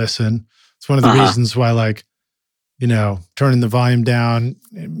like to listen. It's one of the reasons why, like, turning the volume down,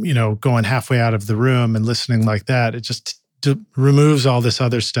 going halfway out of the room and listening like that, it just removes all this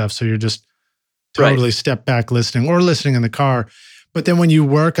other stuff. So you're just totally step back listening, or listening in the car. But then when you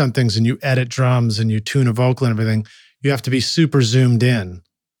work on things and you edit drums and you tune a vocal and everything, you have to be super zoomed in.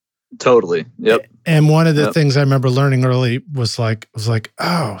 Totally. Yep. And one of the things I remember learning early was like,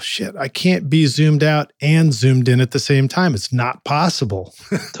 oh shit, I can't be zoomed out and zoomed in at the same time. It's not possible.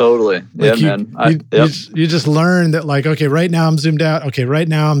 Totally. Like you just learn that, like, okay, right now I'm zoomed out. Okay, right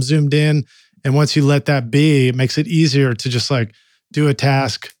now I'm zoomed in. And once you let that be, it makes it easier to just like do a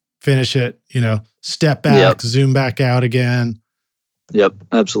task, finish it, step back, zoom back out again. Yep,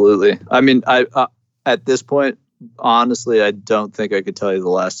 absolutely. I mean, I at this point, honestly, I don't think I could tell you the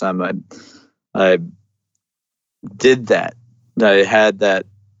last time I did that. I had that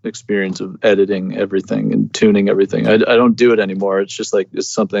experience of editing everything and tuning everything. I don't do it anymore. It's just like,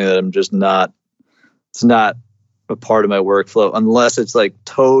 it's something that I'm just not, it's not a part of my workflow unless it's like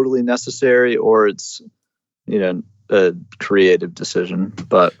totally necessary or it's, a creative decision.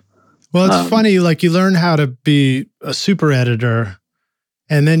 But Well, it's funny, like you learn how to be a super editor,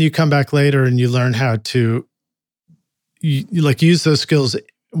 and then you come back later and you learn how to you like use those skills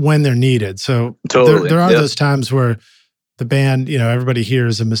when they're needed. So Totally. there are those times where the band, everybody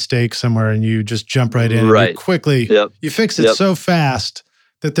hears a mistake somewhere and you just jump right in and you quickly, you fix it so fast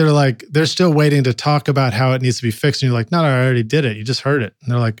that they're still waiting to talk about how it needs to be fixed. And you're like, no, I already did it. You just heard it.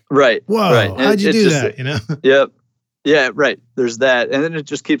 And they're like, whoa, how'd you do that? Yep. Yeah, right. There's that. And then it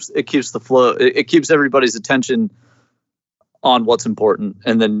just keeps the flow. It keeps everybody's attention on what's important.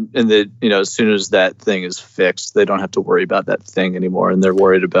 And then, as soon as that thing is fixed, they don't have to worry about that thing anymore. And they're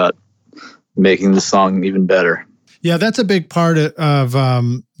worried about making the song even better. Yeah, that's a big part of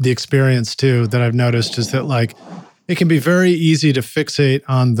the experience too, that I've noticed, is that like, it can be very easy to fixate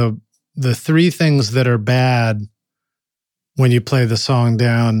on the three things that are bad when you play the song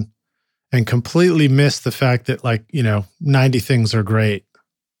down and completely miss the fact that 90 things are great.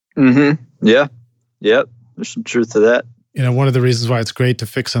 Mm-hmm. Yeah. Yep. There's some truth to that. One of the reasons why it's great to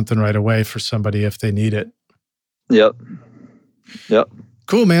fix something right away for somebody if they need it. Yep.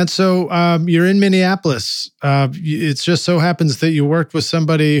 Cool, man. So you're in Minneapolis. It just so happens that you worked with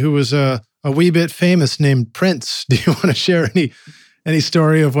somebody who was a wee bit famous named Prince. Do you want to share any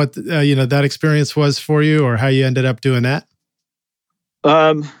story of what that experience was for you, or how you ended up doing that?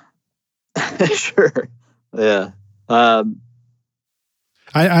 Sure. Yeah. I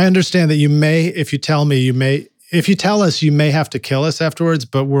understand that you may, if you tell us, you may have to kill us afterwards,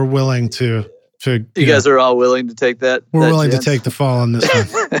 but we're willing to. You guys are all willing to take that? We're willing to take the fall on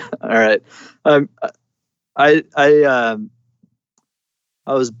this one. All right. I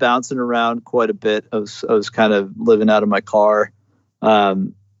was bouncing around quite a bit. I was kind of living out of my car,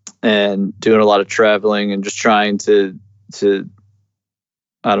 and doing a lot of traveling and just trying to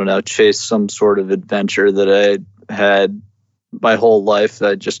I don't know, chase some sort of adventure that I had my whole life.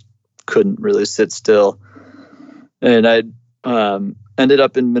 I just couldn't really sit still. And I ended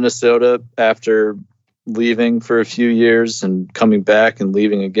up in Minnesota after leaving for a few years and coming back and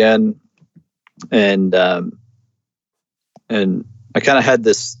leaving again. And I kind of had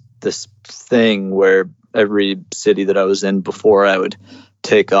this thing where every city that I was in before I would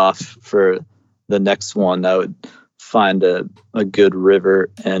take off for the next one, I would find a good river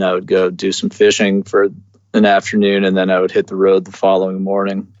and I would go do some fishing for an afternoon, and then I would hit the road the following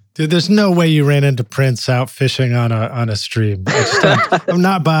morning. Dude, there's no way you ran into Prince out fishing on a stream. I'm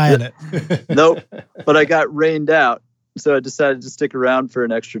not buying it. Nope. But I got rained out, so I decided to stick around for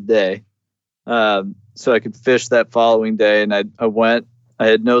an extra day, so I could fish that following day. And I went. I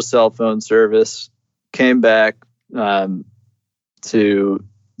had no cell phone service. Came back to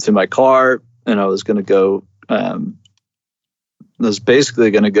my car, and I was going to go. I was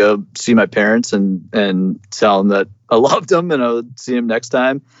basically going to go see my parents and tell them that I loved them and I would see them next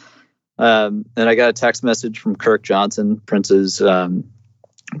time. And I got a text message from Kirk Johnson, Prince's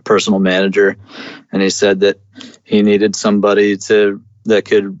personal manager, and he said that he needed somebody that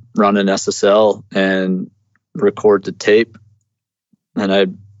could run an SSL and record the tape. And I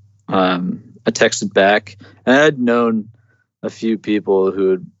texted back, and I had known a few people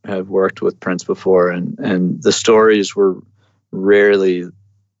who have worked with Prince before, and the stories were rarely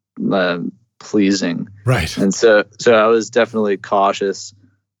pleasing. Right. And so I was definitely cautious,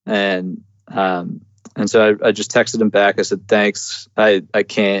 and so I just texted him back. I said, thanks. I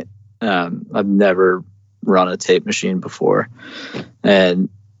can't, I've never run a tape machine before. And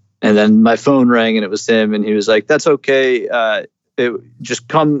then my phone rang and it was him, and he was like, that's okay. Just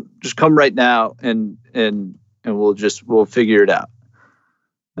come right now and we'll figure it out.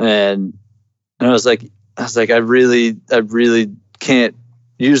 And I was like, I really can't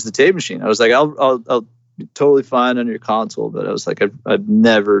use the tape machine. I was like, I'll be totally fine on your console, but I was like, I've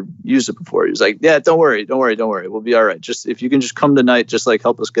never used it before. He was like, yeah, don't worry. We'll be all right. Just if you can just come tonight, just like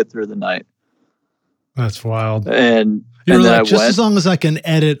help us get through the night. That's wild. And you're like, just as long as I can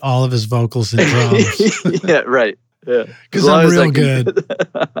edit all of his vocals and drums. Yeah, right. Yeah, because I'm real good.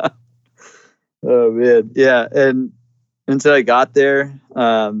 Oh man, yeah. And so I got there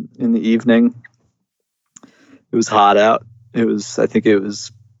in the evening. It was hot out. I think it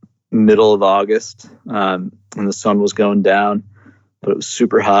was middle of August, and the sun was going down, but it was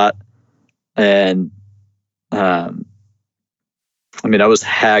super hot. And I was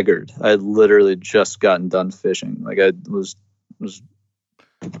haggard. I had literally just gotten done fishing. Like I was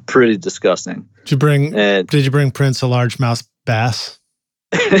pretty disgusting. Did you bring Prince a largemouth bass?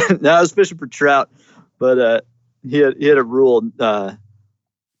 No, I was fishing for trout, but he had a rule.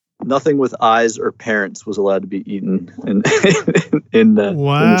 Nothing with eyes or parents was allowed to be eaten in the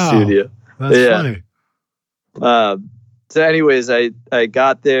studio. That's funny. So anyways, I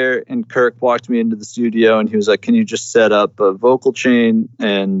got there and Kirk walked me into the studio and he was like, can you just set up a vocal chain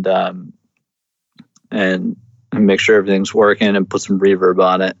and make sure everything's working and put some reverb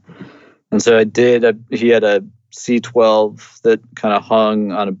on it. And so I did. He had a C12 that kind of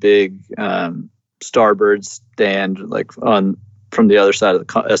hung on a big starboard stand, like from the other side of the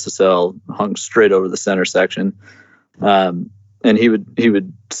SSL, hung straight over the center section. And he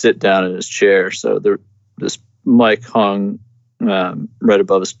would sit down in his chair. So this mic hung right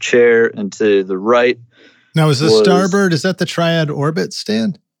above his chair, and to the right. Now, is the starboard? Is that the Triad Orbit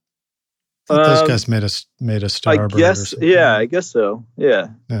stand? Those guys made a starboard. I guess, yeah, I guess so. Yeah.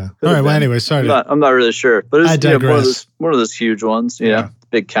 Yeah. All right. Well, anyway, sorry. I'm not really sure, but it's one of those huge ones. Yeah.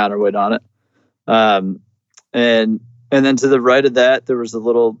 Big counterweight on it. And then to the right of that, there was a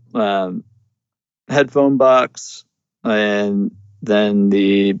little headphone box, and then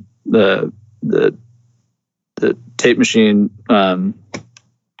the tape machine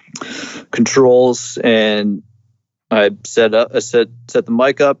controls, and I set the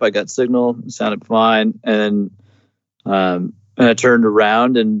mic up. I got signal, it sounded fine, and I turned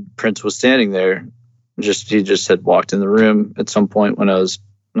around and Prince was standing there. He just had walked in the room at some point when I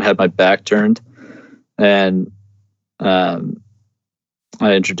had my back turned, and I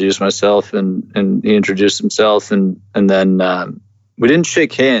introduced myself, and he introduced himself, and then we didn't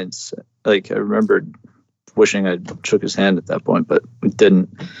shake hands. Like, I remembered wishing I shook his hand at that point, but we didn't.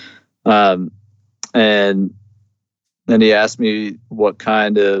 And then he asked me what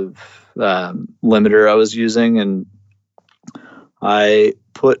kind of limiter I was using, and I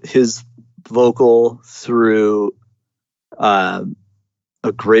put his vocal through a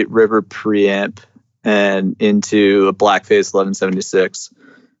Great River preamp and into a Blackface 1176,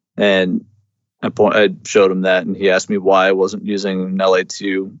 and I showed him that, and he asked me why I wasn't using an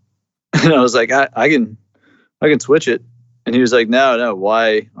LA2, and I was like, I can switch it, and he was like, no,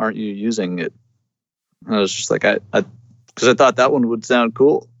 why aren't you using it? And I was just like, because I thought that one would sound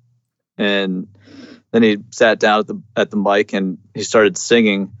cool. And then he sat down at the mic and he started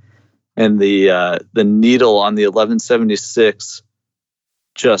singing, and the needle on the 1176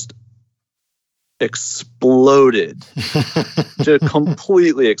 just exploded, just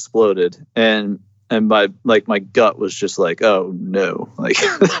completely exploded, and my gut was just like, oh no, like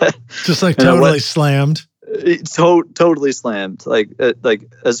just like totally slammed. Totally slammed, like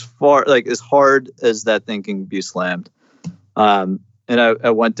as hard as that thing can be slammed. And I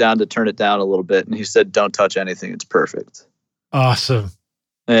went down to turn it down a little bit, and he said, don't touch anything, it's perfect. Awesome.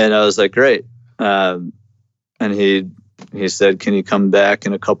 And I was like, great. And he said, can you come back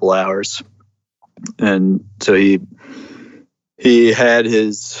in a couple hours? And so he had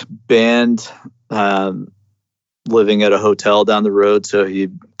his band living at a hotel down the road, so he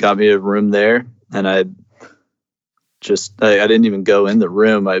got me a room there, and I didn't even go in the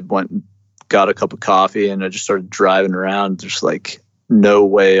room. I went and got a cup of coffee, and I just started driving around. Just like, no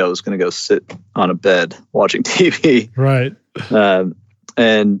way I was going to go sit on a bed watching TV. Right.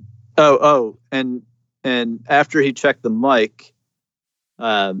 And after he checked the mic,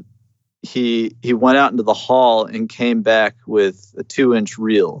 he went out into the hall and came back with a 2-inch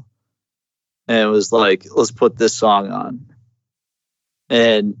reel, and it was like, let's put this song on.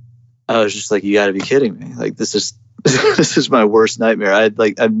 And I was just like, you got to be kidding me! Like, this is my worst nightmare.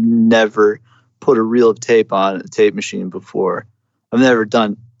 I've never put a reel of tape on a tape machine before. I've never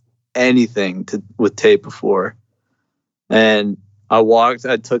done anything with tape before. And I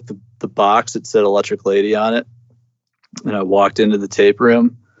took the box that said Electric Lady on it, and I walked into the tape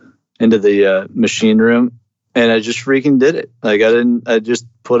room, into the machine room, and I just freaking did it. Like, I just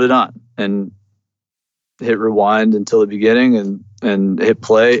put it on and hit rewind until the beginning and hit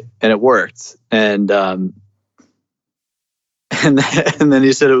play, and it worked. And then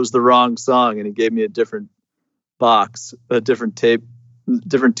he said it was the wrong song, and he gave me a different box, a different tape,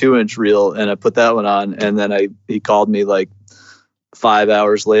 different 2-inch reel, and I put that one on. And then he called me like 5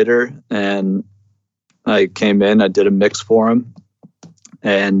 hours later, and I came in, I did a mix for him,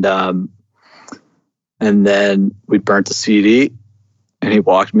 and then we burnt the CD, and he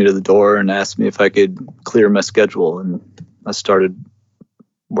walked me to the door and asked me if I could clear my schedule, and I started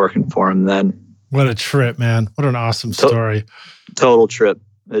working for him then. What a trip, man. What an awesome story. Total trip.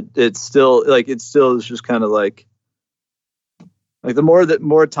 It's still is just kind of like the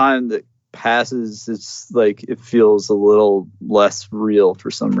more time that passes, it's like it feels a little less real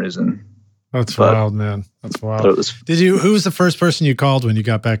for some reason. That's wild, man. That's wild. Who was the first person you called when you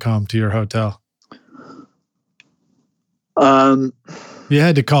got back home to your hotel? You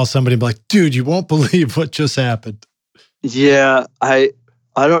had to call somebody and be like, dude, you won't believe what just happened. Yeah, I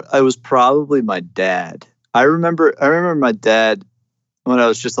was probably my dad, I remember my dad when I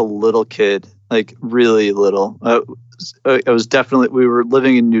was just a little kid, like really little. We were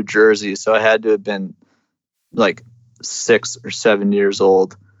living in New Jersey, so I had to have been like 6 or 7 years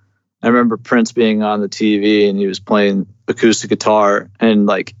old. I remember Prince being on the TV and he was playing acoustic guitar and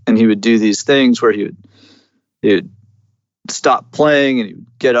he would do these things where he would stop playing and he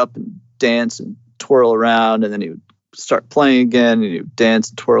would get up and dance and twirl around, and then he would start playing again and he would dance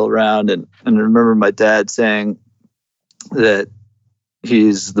and twirl around. And I remember my dad saying that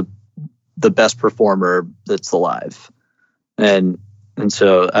he's the best performer that's alive. And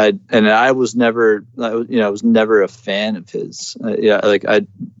so I was never a fan of his.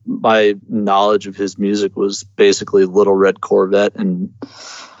 My knowledge of his music was basically Little Red Corvette and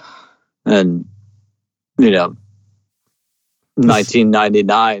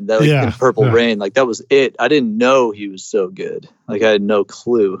 1999, in Purple Rain, that was it. I didn't know he was so good. I had no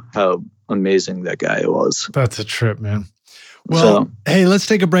clue how amazing that guy was. That's a trip, man. Well, hey, let's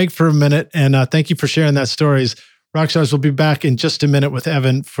take a break for a minute, and thank you for sharing that stories. Rockstars will be back in just a minute with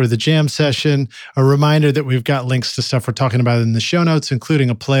Evan for the jam session. A reminder that we've got links to stuff we're talking about in the show notes, including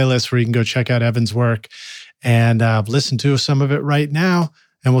a playlist where you can go check out Evan's work and listen to some of it right now.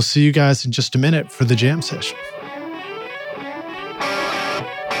 And we'll see you guys in just a minute for the jam session.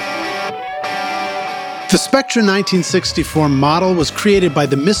 The Spectra 1964 model was created by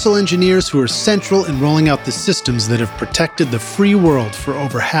the missile engineers who are central in rolling out the systems that have protected the free world for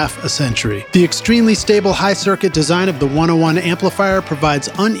over half a century. The extremely stable high-circuit design of the 101 amplifier provides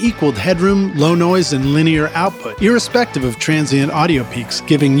unequaled headroom, low noise, and linear output, irrespective of transient audio peaks,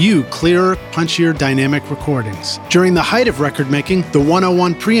 giving you clearer, punchier, dynamic recordings. During the height of record making, the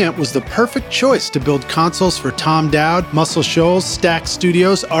 101 preamp was the perfect choice to build consoles for Tom Dowd, Muscle Shoals, Stax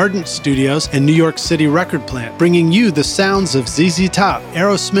Studios, Ardent Studios, and New York City Record Plant, bringing you the sounds of ZZ Top,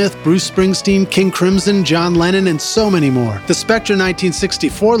 Aerosmith, Bruce Springsteen, King Crimson, John Lennon, and so many more. The Spectra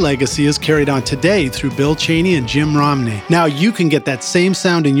 1964 legacy is carried on today through Bill Cheney and Jim Romney. Now you can get that same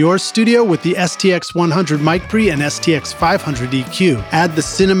sound in your studio with the STX 100 mic pre and STX 500 EQ. Add the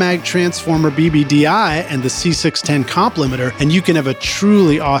Cinemag Transformer BBDI and the C610 comp limiter, and you can have a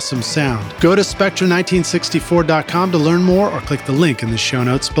truly awesome sound. Go to Spectra1964.com to learn more or click the link in the show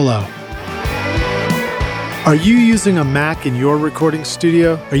notes below. Are you using a Mac in your recording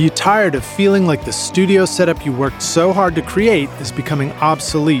studio? Are you tired of feeling like the studio setup you worked so hard to create is becoming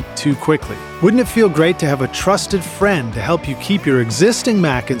obsolete too quickly? Wouldn't it feel great to have a trusted friend to help you keep your existing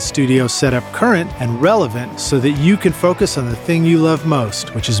Mac and studio setup current and relevant so that you can focus on the thing you love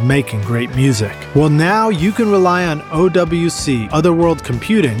most, which is making great music? Well, now you can rely on OWC, Otherworld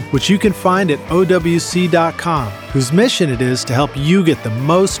Computing, which you can find at OWC.com, whose mission it is to help you get the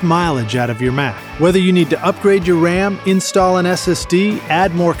most mileage out of your Mac. Whether you need to upgrade your RAM, install an SSD,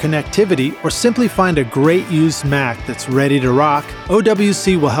 add more connectivity, or simply find a great used Mac that's ready to rock,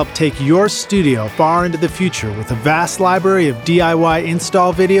 OWC will help take your studio far into the future with a vast library of DIY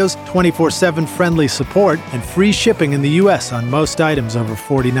install videos, 24/7 friendly support, and free shipping in the US on most items over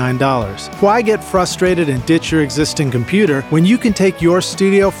 $49. Why get frustrated and ditch your existing computer when you can take your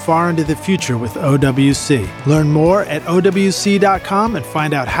studio far into the future with OWC? Learn more at OWC.com and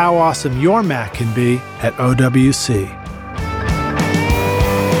find out how awesome your Mac can be at OWC.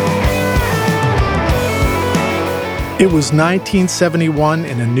 It was 1971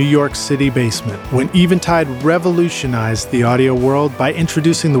 in a New York City basement when Eventide revolutionized the audio world by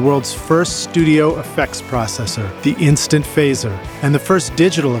introducing the world's first studio effects processor, the Instant Phaser, and the first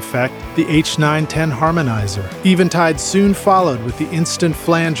digital effect, the H910 Harmonizer. Eventide soon followed with the Instant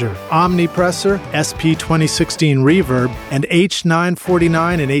Flanger, Omnipressor, SP2016 Reverb, and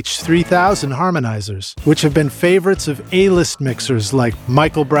H949 and H3000 Harmonizers, which have been favorites of A-list mixers like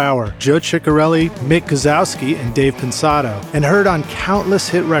Michael Brower, Joe Ciccarelli, Mick Guzowski, and Dave Pensato, and heard on countless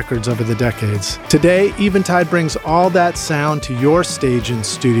hit records over the decades. Today, Eventide brings all that sound to your stage and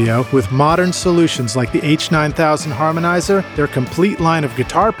studio with modern solutions like the H9000 Harmonizer, their complete line of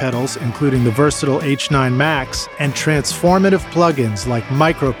guitar pedals, including the versatile H9 Max, and transformative plugins like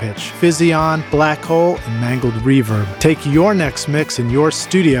Micropitch, Physion, Black Hole, and Mangled Reverb. Take your next mix in your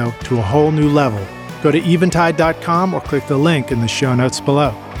studio to a whole new level. Go to eventide.com or click the link in the show notes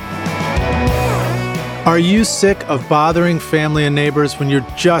below. Are you sick of bothering family and neighbors when you're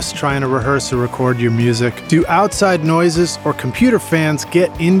just trying to rehearse or record your music? Do outside noises or computer fans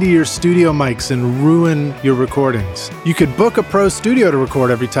get into your studio mics and ruin your recordings? You could book a pro studio to record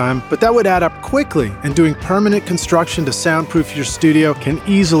every time, but that would add up quickly, and doing permanent construction to soundproof your studio can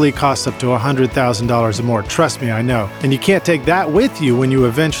easily cost up to $100,000 or more. Trust me, I know. And you can't take that with you when you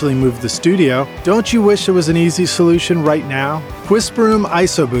eventually move the studio. Don't you wish there was an easy solution right now? Whisper Room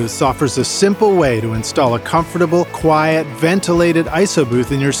ISO Booths offers a simple way to install install a comfortable, quiet, ventilated ISO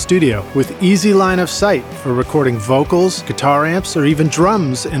booth in your studio with easy line of sight for recording vocals, guitar amps, or even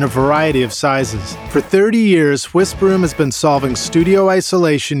drums in a variety of sizes. For 30 years, Whisper Room has been solving studio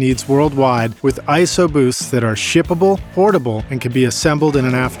isolation needs worldwide with ISO booths that are shippable, portable, and can be assembled in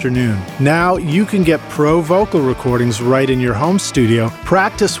an afternoon. Now you can get pro vocal recordings right in your home studio,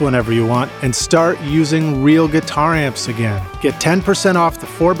 practice whenever you want, and start using real guitar amps again. Get 10% off the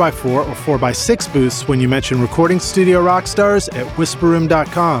 4x4 or 4x6 booths when you mention Recording Studio Rockstars at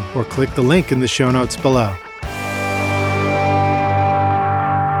whisperroom.com or click the link in the show notes below.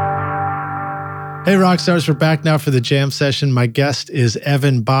 Hey Rockstars, we're back now for the jam session. My guest is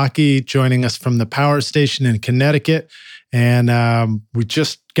Evan Bakke, joining us from the Power Station in Connecticut. And we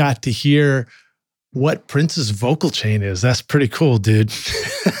just got to hear what Prince's vocal chain is. That's pretty cool, dude.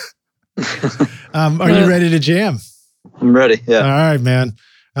 Are you ready to jam? I'm ready, yeah. All right, man.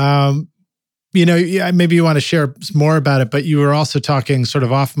 Maybe you want to share more about it, but you were also talking sort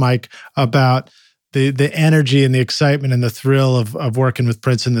of off mic about the energy and the excitement and the thrill of working with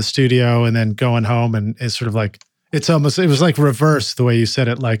Prince in the studio and then going home, and it's sort of like, it was like reverse the way you said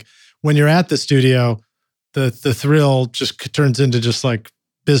it. Like when you're at the studio, the thrill just turns into just like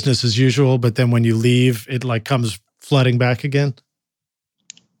business as usual, but then when you leave, it like comes flooding back again.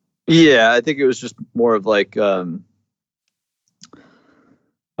 Yeah, I think it was just more of like,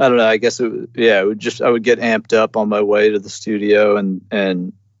 I don't know, I guess I would get amped up on my way to the studio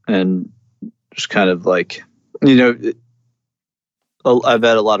and just kind of like, I've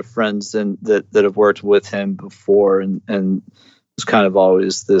had a lot of friends that have worked with him before, and it's kind of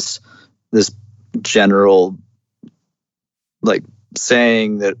always this general like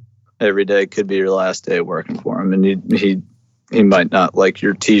saying that every day could be your last day working for him, and he might not like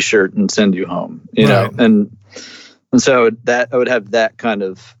your T-shirt and send you home, you know, and so I would have that kind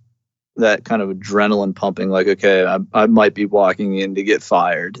of adrenaline pumping, like, okay, I might be walking in to get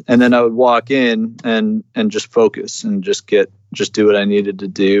fired. And then I would walk in and just focus and just do what I needed to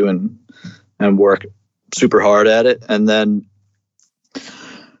do and work super hard at it. And then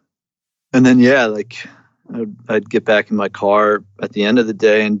yeah, like I'd get back in my car at the end of the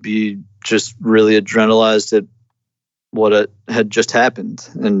day and be just really adrenalized at what had just happened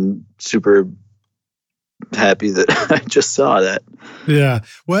and super happy that I just saw that. Yeah.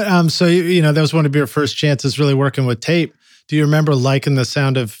 Well, so that was one of your first chances really working with tape. Do you remember liking the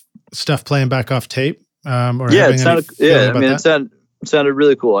sound of stuff playing back off tape? It sounded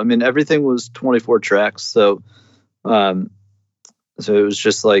really cool. I mean, everything was 24 tracks, so it was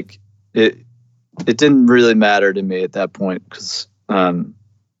just like it didn't really matter to me at that point because I'd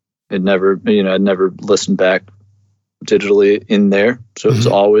never listened back digitally in there, so it was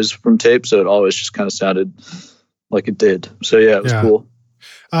always from tape, so it always just kind of sounded like it did. So yeah, it was cool.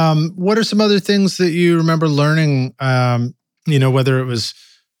 What are some other things that you remember learning, whether it was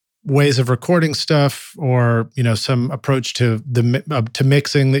ways of recording stuff or some approach to to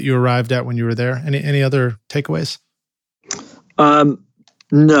mixing that you arrived at when you were there? Any other takeaways?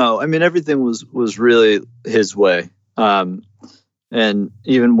 No, I mean, everything was really his way, and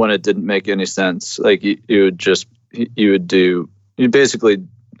even when it didn't make any sense, like you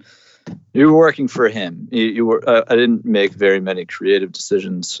were working for him. I didn't make very many creative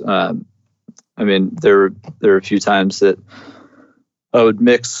decisions. I mean, there were a few times that I would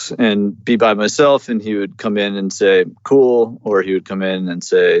mix and be by myself, and he would come in and say, cool, or he would come in and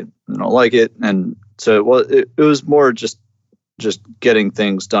say, I don't like it. And so it was more just getting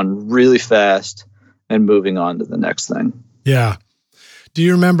things done really fast and moving on to the next thing. Yeah. Do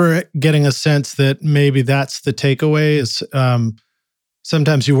you remember getting a sense that maybe that's the takeaway? Is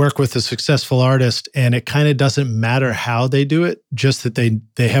sometimes you work with a successful artist and it kind of doesn't matter how they do it, just that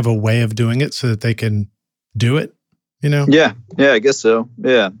they have a way of doing it so that they can do it, Yeah, I guess so.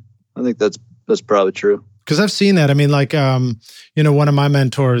 Yeah, I think that's probably true. Because I've seen that. I mean, like, one of my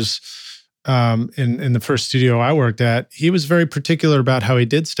mentors in the first studio I worked at, he was very particular about how he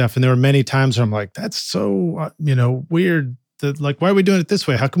did stuff. And there were many times where I'm like, that's so, weird. Like, why are we doing it this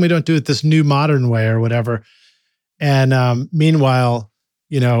way? How come we don't do it this new modern way or whatever? And meanwhile,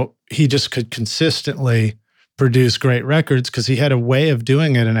 he just could consistently produce great records because he had a way of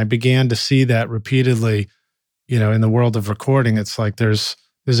doing it. And I began to see that repeatedly, in the world of recording. It's like there's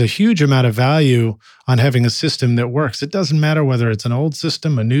a huge amount of value on having a system that works. It doesn't matter whether it's an old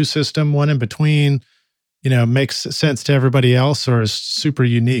system, a new system, one in between, makes sense to everybody else or is super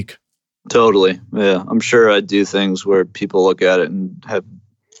unique. Totally. Yeah. I'm sure I do things where people look at it and have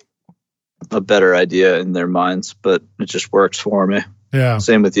a better idea in their minds, but it just works for me. Yeah.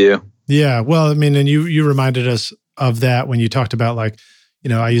 Same with you. Yeah. Well, I mean, and you reminded us of that when you talked about like,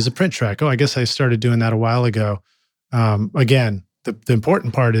 I use a print track. Oh, I guess I started doing that a while ago. Again, the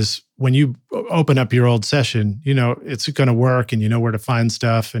important part is when you open up your old session, it's going to work and you know where to find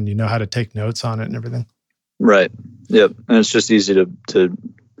stuff and you know how to take notes on it and everything. Right. Yep. And it's just easy to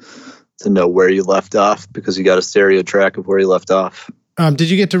know where you left off because you got a stereo track of where you left off. Did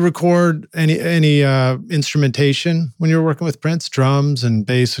you get to record any instrumentation when you were working with Prince, drums and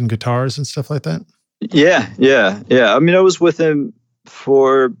bass and guitars and stuff like that? Yeah. I mean, I was with him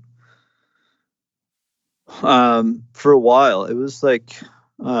for a while. It was like,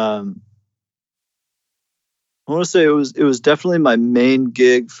 I want to say it was definitely my main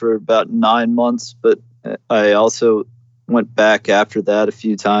gig for about 9 months, but I also went back after that a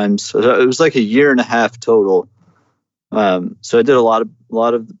few times. So it was like a year and a half total. So I did a lot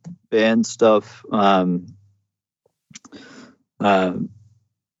of band stuff. The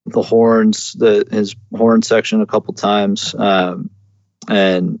horns, his horn section a couple times. And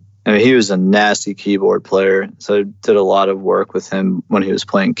I mean, he was a nasty keyboard player. So I did a lot of work with him when he was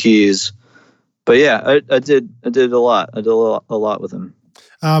playing keys. But yeah, I did a lot. I did a lot with him.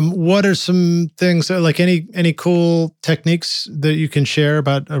 What are some things like any cool techniques that you can share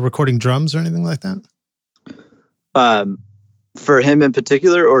about recording drums or anything like that? For him in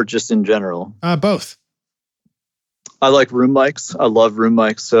particular, or just in general? Both. I like room mics. I love room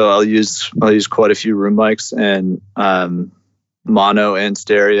mics, so I'll use quite a few room mics and mono and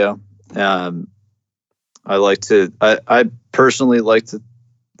stereo. I personally like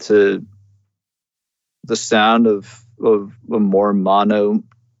the sound of a more mono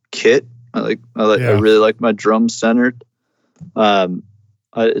kit. I really like my drums centered.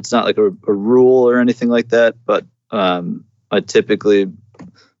 It's not like a rule or anything like that, but I typically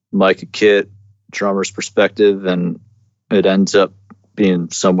mic a kit, drummer's perspective, and it ends up being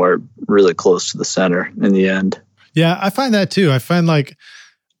somewhere really close to the center in the end. Yeah, I find that too. I find like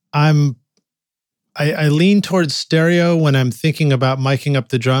I lean towards stereo when I'm thinking about miking up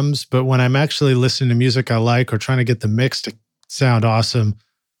the drums, but when I'm actually listening to music I like or trying to get the mix to sound awesome,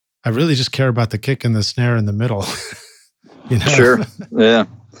 I really just care about the kick and the snare in the middle. Sure. Yeah.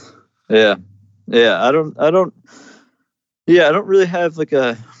 I don't really have like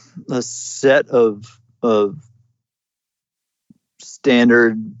a set of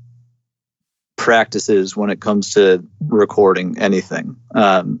standard practices when it comes to recording anything.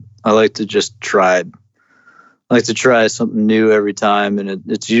 I like to just try something new every time, and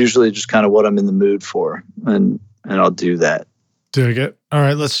it's usually just kind of what I'm in the mood for, and I'll do that. Dig it. All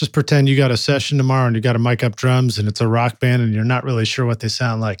right, let's just pretend you got a session tomorrow and you got to mic up drums and it's a rock band and you're not really sure what they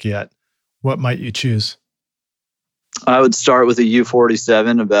sound like yet. What might you choose? I would start with a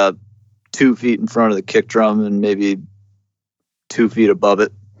U47 about 2 feet in front of the kick drum and maybe 2 feet above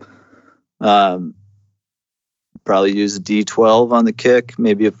it. Probably use a D12 on the kick,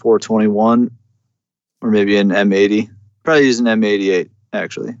 maybe a 421 or maybe an M80. Probably use an M88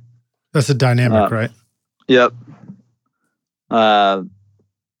 actually. That's a dynamic, right? Yep.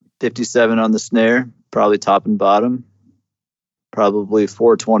 57 on the snare, probably top and bottom. Probably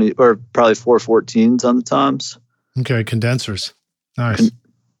 420 or probably 414s on the toms. Okay, condensers. Nice.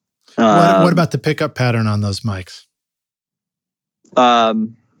 What about the pickup pattern on those mics? I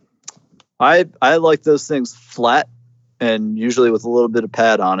like those things flat and usually with a little bit of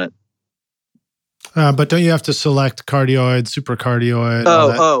pad on it. But don't you have to select cardioid, supercardioid?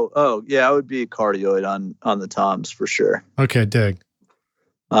 Oh, yeah, I would be cardioid on the toms for sure. Okay, dig.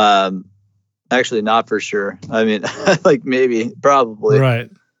 Actually, not for sure. I mean, like maybe, probably.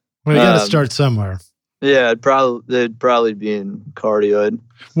 Right. Well, you got to start somewhere. Yeah, they'd probably be in cardioid.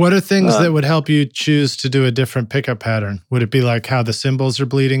 What are things that would help you choose to do a different pickup pattern? Would it be like how the cymbals are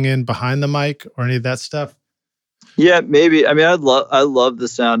bleeding in behind the mic or any of that stuff? Yeah, maybe. I mean, I love the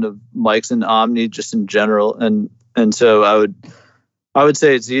sound of mics and Omni just in general, and so I would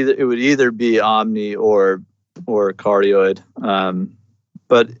say it would either be Omni or cardioid.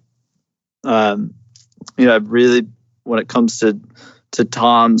 But I really, when it comes to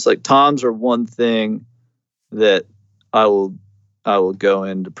toms, like toms are one thing that I will go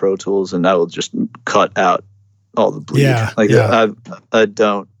into Pro Tools and I will just cut out all the bleed. Yeah, I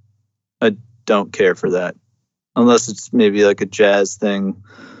don't care for that. Unless it's maybe like a jazz thing,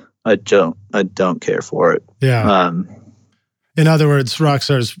 I don't care for it. Yeah. In other words,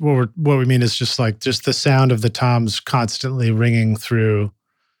 Rockstars, what we mean is just the sound of the toms constantly ringing through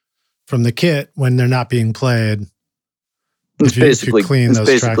from the kit when they're not being played. It's basically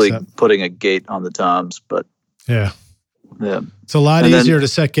putting a gate on the toms, but yeah. Yeah. It's a lot easier to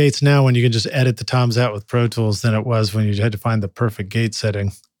set gates now when you can just edit the toms out with Pro Tools than it was when you had to find the perfect gate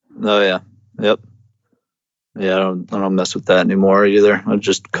setting. Oh yeah. Yep. Yeah, I don't mess with that anymore either. I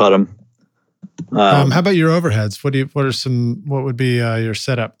just cut them. How about your overheads? What would be your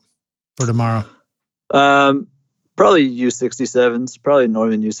setup for tomorrow? Probably U67s, probably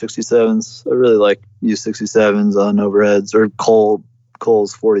Norman U67s. I really like U67s on overheads, or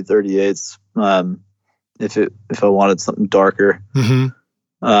Cole's 4038s. If I wanted something darker. Mm-hmm.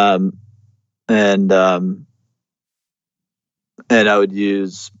 And I would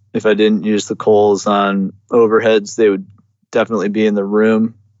use, if I didn't use the Coles on overheads, they would definitely be in the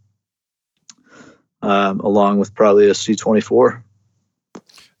room, along with probably a C24.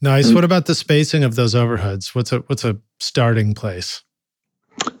 Nice. What about the spacing of those overheads? What's a starting place?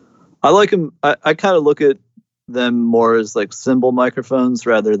 I like them. I kind of look at them more as like cymbal microphones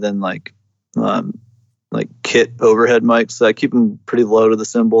rather than like kit overhead mics. So I keep them pretty low to the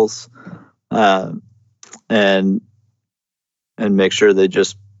cymbals, and make sure they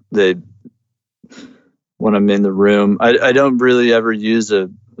when I'm in the room. I don't really ever use a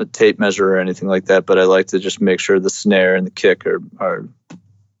tape measure or anything like that, but I like to just make sure the snare and the kick are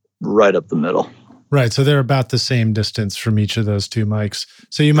right up the middle. Right. So they're about the same distance from each of those two mics.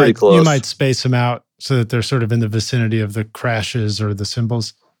 So you might space them out so that they're sort of in the vicinity of the crashes or the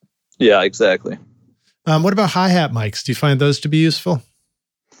cymbals. Yeah, exactly. What about hi-hat mics? Do you find those to be useful?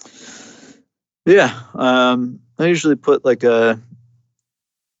 Yeah. I usually put like a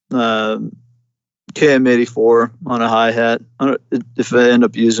KM84 on a hi-hat. If I end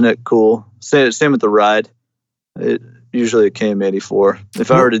up using it, cool. Same with the ride. Usually a KM84.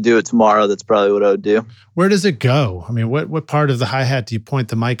 If I were to do it tomorrow, that's probably what I would do. Where does it go? I mean, what part of the hi-hat do you point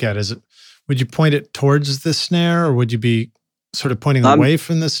the mic at? Would you point it towards the snare, or would you be sort of pointing away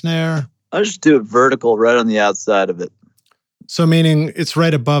from the snare? I just do it vertical right on the outside of it. So meaning it's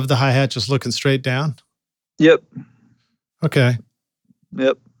right above the hi-hat, just looking straight down? Yep. Okay.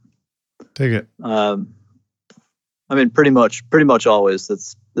 Yep. Take it. I mean, pretty much always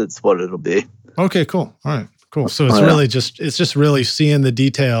that's what it'll be. Okay, cool. All right. Cool. So it's just really seeing the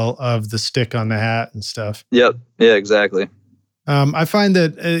detail of the stick on the hat and stuff. Yep. Yeah, exactly. I find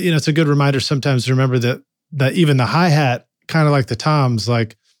that, it's a good reminder sometimes to remember that even the hi-hat, kind of like the toms,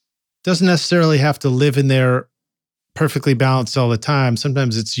 like doesn't necessarily have to live in there perfectly balanced all the time.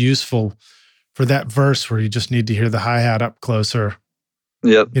 Sometimes it's useful for that verse where you just need to hear the hi-hat up closer.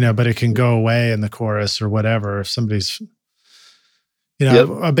 Yep. But it can go away in the chorus or whatever. If somebody's,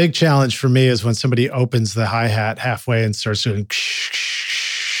 a big challenge for me is when somebody opens the hi-hat halfway and starts doing,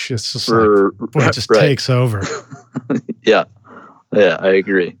 it's just like, boy, it just takes over. Yeah. Yeah, I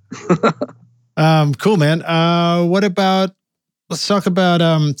agree. Cool, man. Let's talk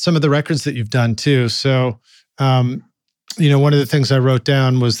about some of the records that you've done too. So, one of the things I wrote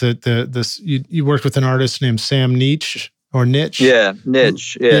down was that you worked with an artist named Sam Nitsch. Yeah,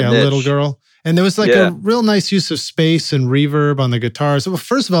 Nitsch. Yeah, Nitsch. Little girl. And there was a real nice use of space and reverb on the guitars. Well,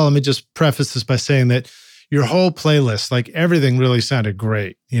 first of all, let me just preface this by saying that your whole playlist, like everything really sounded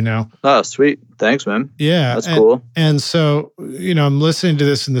great, Oh, sweet. Thanks, man. Yeah. That's cool. And so, I'm listening to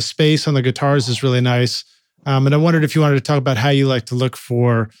this and the space on the guitars is really nice. And I wondered if you wanted to talk about how you like to look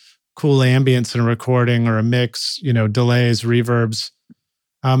for cool ambience in a recording or a mix, delays, reverbs.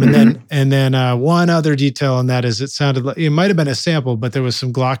 And then one other detail on that is it sounded like it might have been a sample, but there was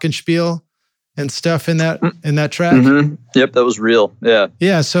some glockenspiel and stuff in that track. Mm-hmm. Yep, that was real. Yeah.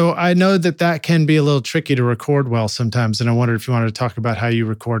 Yeah. So I know that can be a little tricky to record well sometimes, and I wondered if you wanted to talk about how you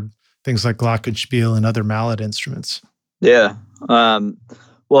record things like glockenspiel and other mallet instruments. Yeah.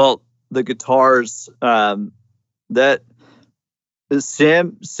 Well, the guitars that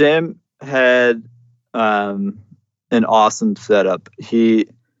Sam had an awesome setup. He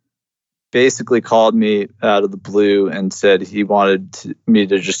basically called me out of the blue and said he wanted me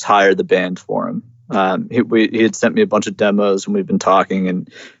to just hire the band for him. He had sent me a bunch of demos and we've been talking, and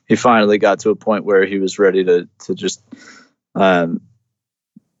he finally got to a point where he was ready to just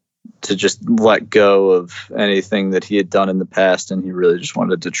let go of anything that he had done in the past, and he really just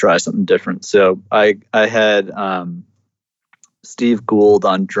wanted to try something different. So I had Steve Gould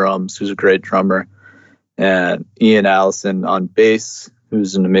on drums, who's a great drummer, and Ian Allison on bass,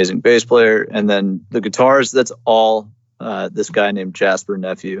 who's an amazing bass player. And then the guitars, that's all this guy named Jasper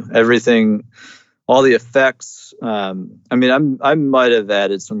Nephew. Everything, all the effects. I might have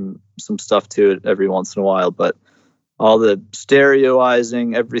added some stuff to it every once in a while, but all the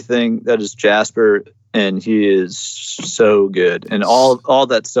stereoizing, everything, that is Jasper, and he is so good. And all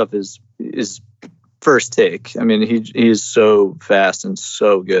that stuff is first take. I mean, he is so fast and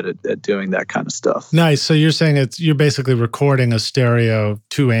so good at doing that kind of stuff. Nice. So you're saying you're basically recording a stereo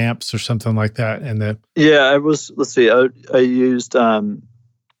 2 amps or something like that, Yeah, I was. Let's see. I used a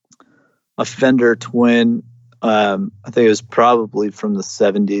Fender Twin I think it was probably from the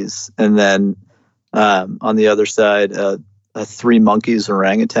 70s. And then on the other side, a Three Monkeys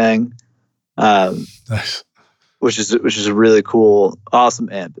orangutan, Nice. which is a really cool, awesome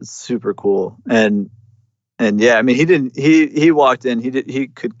amp. It's super cool. And yeah, I mean, he walked in, he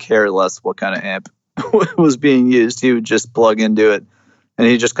could care less what kind of amp was being used. He would just plug into it, and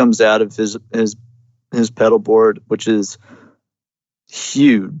he just comes out of his pedal board, which is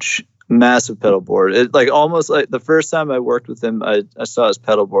huge, massive pedal board. It like almost like the first time I worked with him, I saw his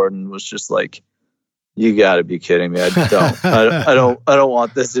pedal board and was just like, you gotta be kidding me. I don't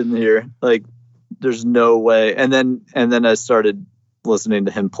want this in here. Like, there's no way. And then I started listening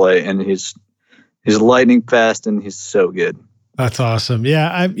to him play, and he's lightning fast, and he's so good. That's awesome.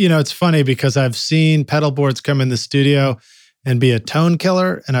 Yeah, it's funny because I've seen pedal boards come in the studio and be a tone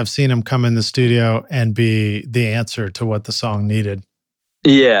killer, and I've seen them come in the studio and be the answer to what the song needed.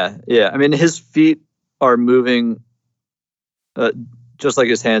 Yeah. I mean, his feet are moving just like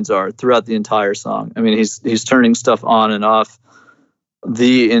his hands are throughout the entire song. I mean, he's turning stuff on and off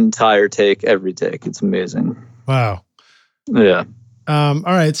the entire take, every take. It's amazing. Wow. Yeah. All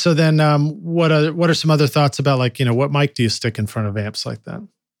right. So then what are some other thoughts about, like, what mic do you stick in front of amps like that?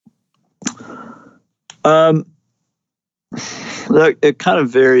 Look, it kind of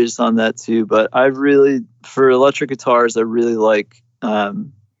varies on that too, but for electric guitars, I really like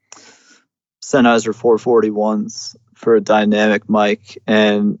Sennheiser 441s for a dynamic mic,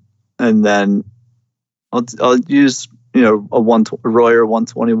 and then I'll use a Royer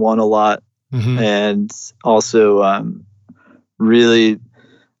 121 a lot, and also really,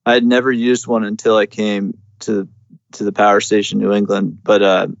 I had never used one until I came to the Power Station New England, but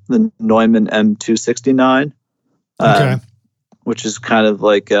the Neumann M269, which is kind of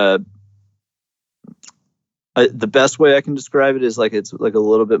like the best way I can describe it is like it's like a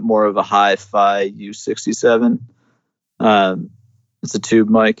little bit more of a hi-fi U67. It's a tube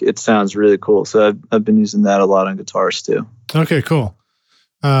mic. It sounds really cool. So I've been using that a lot on guitars too. Okay, cool.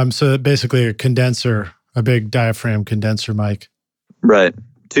 So basically a condenser, a big diaphragm condenser mic. Right.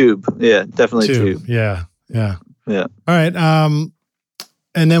 Tube. Yeah, definitely tube. Yeah. All right. And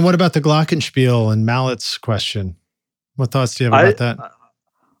then what about the glockenspiel and mallets question? What thoughts do you have about that?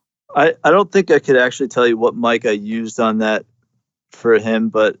 I don't think I could actually tell you what mic I used on that for him,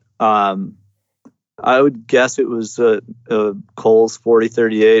 but I would guess it was a Coles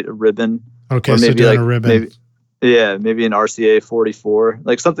 4038, a ribbon. Okay, or maybe so a ribbon. Maybe an RCA 44,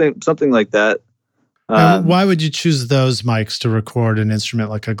 like something like that. Why would you choose those mics to record an instrument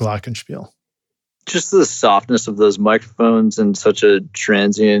like a glockenspiel? Just the softness of those microphones and such a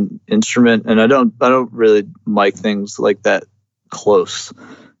transient instrument, and I don't really mic things like that close.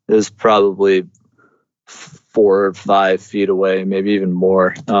 It was probably 4 or 5 feet away, maybe even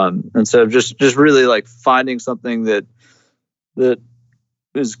more. And so just really like finding something that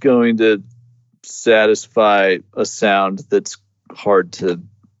is going to satisfy a sound that's hard to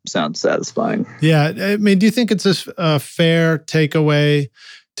sound satisfying. Yeah. I mean, do you think it's a fair takeaway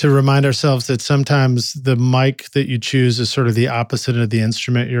to remind ourselves that sometimes the mic that you choose is sort of the opposite of the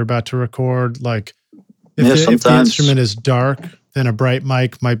instrument you're about to record? Like if the instrument is dark, then a bright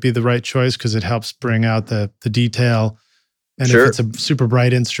mic might be the right choice because it helps bring out the detail. And if it's a super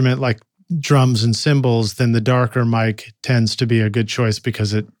bright instrument like drums and cymbals, then the darker mic tends to be a good choice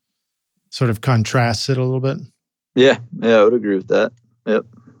because it sort of contrasts it a little bit. Yeah, I would agree with that. Yep.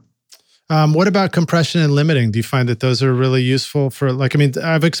 What about compression and limiting? Do you find that those are really useful for, like, I mean,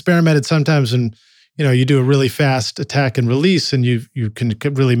 I've experimented sometimes and, you do a really fast attack and release and you can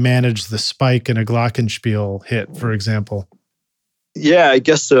really manage the spike in a glockenspiel hit, for example. Yeah, I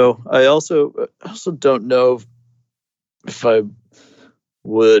guess so. I also don't know if I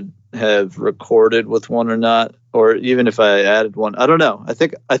would have recorded with one or not, or even if I added one. I don't know. I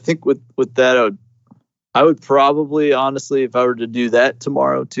think with that, I would probably, honestly, if I were to do that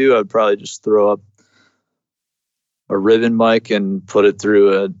tomorrow too, I'd probably just throw up a ribbon mic and put it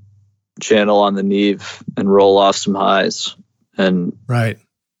through a channel on the Neve and roll off some highs. And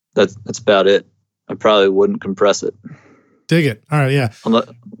that's about it. I probably wouldn't compress it. Dig it. All right. Yeah.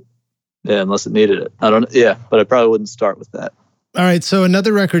 Unless it needed it. But I probably wouldn't start with that. All right. So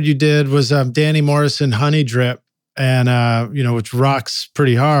another record you did was Danny Morrison, Honey Drip, and which rocks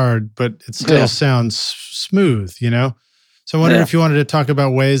pretty hard, but it still sounds smooth, So I wonder if you wanted to talk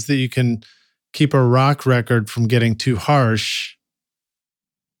about ways that you can keep a rock record from getting too harsh.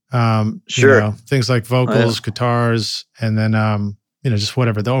 Sure. Things like vocals, guitars, and then just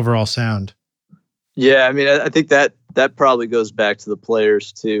whatever, the overall sound. Yeah, I mean, I think that probably goes back to the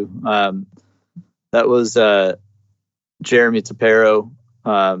players too. That was Jeremy Tapero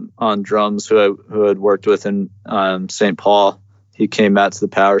on drums who had worked with in St. Paul. He came out to the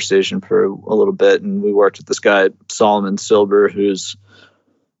power station for a little bit, and we worked with this guy, Solomon Silber, who's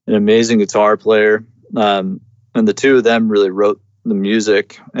an amazing guitar player. And the two of them really wrote the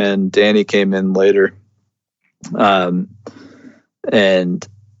music, and Danny came in later and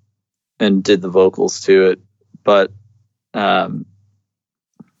did the vocals to it. But I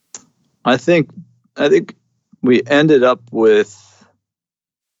think we ended up with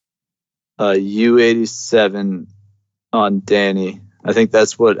a U87 on Danny. I think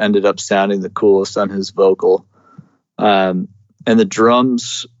that's what ended up sounding the coolest on his vocal. And the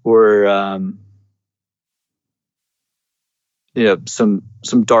drums were, some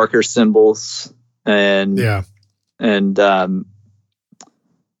darker cymbals and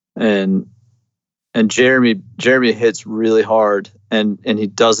Jeremy hits really hard, and he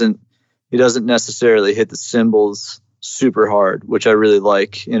doesn't necessarily hit the cymbals super hard, which I really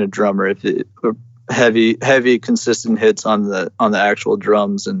like in a drummer. If it heavy consistent hits on the actual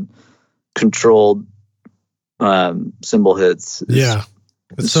drums and controlled cymbal hits.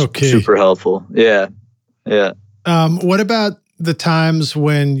 It's so key. Super helpful. Yeah. What about the times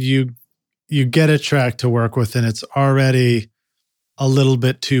when you get a track to work with and it's already a little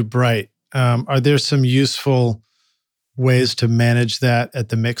bit too bright? Are there some useful ways to manage that at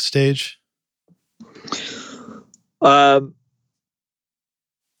the mix stage?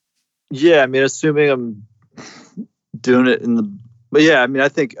 Yeah, I mean, assuming I'm doing it I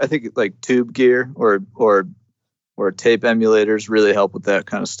think like tube gear or tape emulators really help with that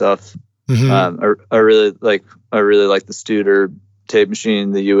kind of stuff. Mm-hmm. I really like the Studer tape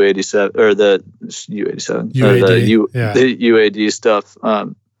machine, the U87 or the U87, the UAD stuff. I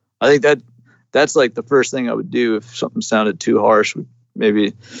think that's like the first thing I would do if something sounded too harsh. Would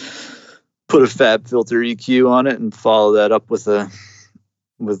maybe put a Fab Filter EQ on it and follow that up with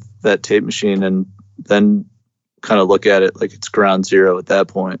that tape machine, and then kind of look at it like it's ground zero at that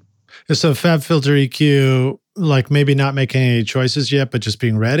point. So Fab Filter EQ, like maybe not making any choices yet, but just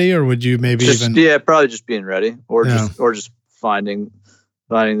being ready, or would you maybe probably just being ready, or just finding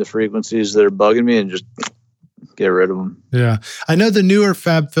the frequencies that are bugging me and just get rid of them. Yeah. I know the newer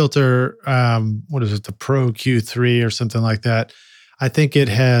Fab Filter, what is it? The Pro Q3 or something like that. I think it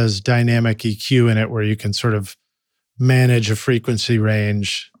has dynamic EQ in it where you can sort of manage a frequency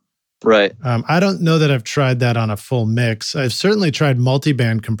range. Right. I don't know that I've tried that on a full mix. I've certainly tried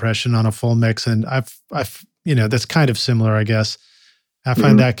multiband compression on a full mix, and I've that's kind of similar, I guess. I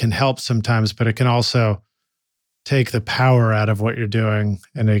find that can help sometimes, but it can also take the power out of what you're doing,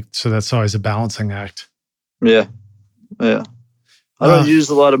 and so that's always a balancing act. Yeah. I don't use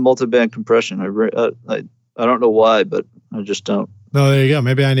a lot of multiband compression. I don't know why, but I just don't. No, there you go.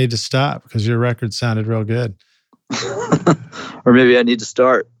 Maybe I need to stop because your record sounded real good. Or maybe I need to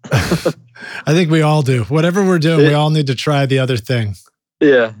start. I think we all do. Whatever we're doing, we all need to try the other thing.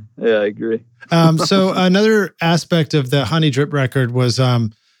 Yeah, I agree. So another aspect of the Honey Drip record was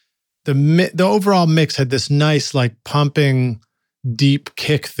the overall mix had this nice, like, pumping, deep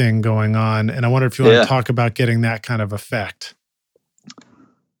kick thing going on. And I wonder if you want to talk about getting that kind of effect.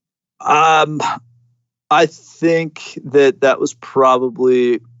 I think that was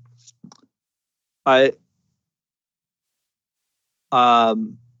probably I know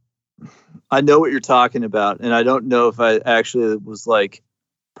what you're talking about, and I don't know if I actually was like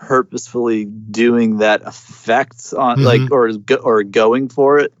purposefully doing that effect on like or going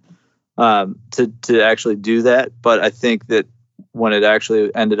for it to actually do that. But I think that when it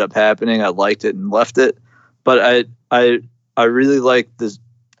actually ended up happening, I liked it and left it. But I really like this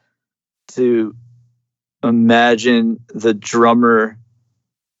to imagine the drummer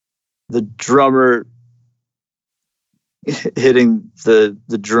hitting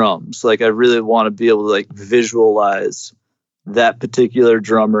the drums. Like, I really want to be able to like visualize that particular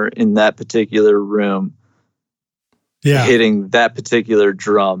drummer in that particular room hitting that particular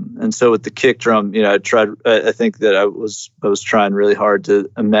drum. And so with the kick drum, I think that I was trying really hard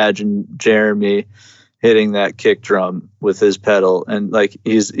to imagine Jeremy hitting that kick drum with his pedal, and like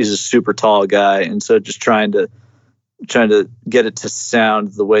he's a super tall guy, and so just trying to get it to sound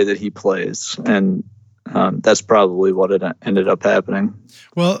the way that he plays. And that's probably what it ended up happening.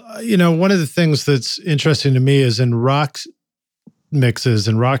 Well, one of the things that's interesting to me is in rock mixes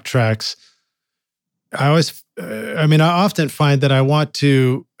and rock tracks, I often find that I want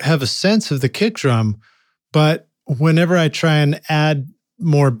to have a sense of the kick drum, but whenever I try and add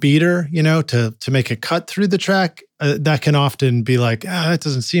more beater, to make a cut through the track, that can often be like, that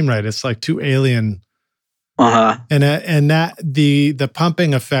doesn't seem right. It's like too alien. And that the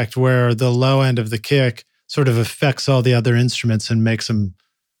pumping effect where the low end of the kick sort of affects all the other instruments and makes them,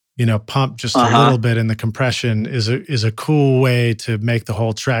 pump just a little bit in the compression is a cool way to make the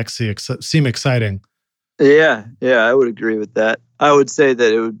whole track seem exciting. Yeah, I would agree with that. I would say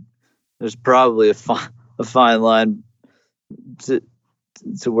that there's probably a fine line to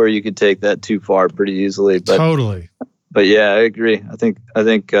where you could take that too far pretty easily. But, totally. But yeah, I agree. I think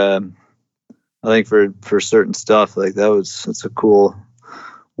for certain stuff like it's a cool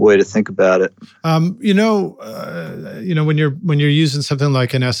way to think about it. When you're using something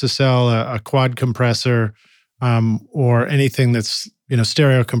like an SSL, a quad compressor, or anything that's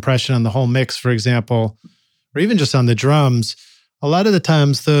stereo compression on the whole mix, for example, or even just on the drums, a lot of the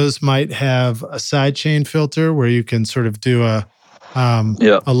times those might have a sidechain filter where you can sort of do a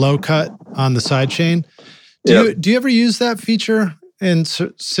low cut on the sidechain. Do you ever use that feature in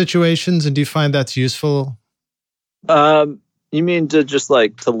situations, and do you find that's useful? You mean to just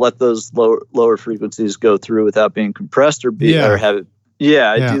to let those lower frequencies go through without being compressed or have it?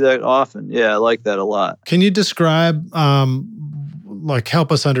 Yeah, I do that often. Yeah, I like that a lot. Can you describe,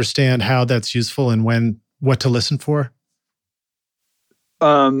 help us understand how that's useful and what to listen for?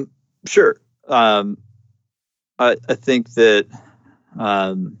 Sure. I think that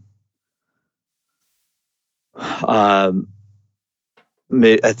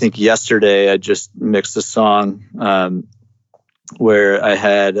I think yesterday I just mixed a song where I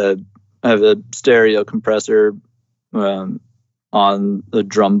have a stereo compressor on the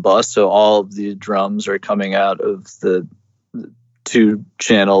drum bus, so all of the drums are coming out of the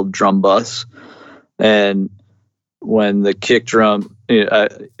 2-channel drum bus, and when the kick drum,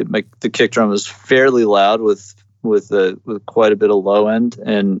 the kick drum is fairly loud with quite a bit of low end,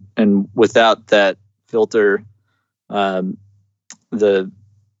 and without that filter, the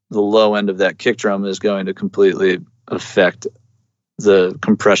low end of that kick drum is going to completely affect the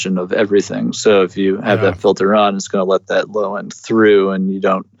compression of everything. So if you have that filter on, it's going to let that low end through, and you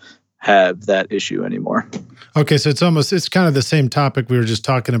don't have that issue anymore. Okay, so it's kind of the same topic we were just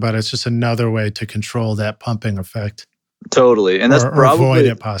talking about. It's just another way to control that pumping effect. Totally, and that's probably avoid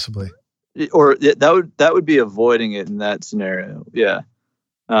it possibly. Or that would be avoiding it in that scenario. Yeah,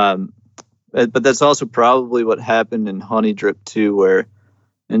 but that's also probably what happened in Honey Drip too, where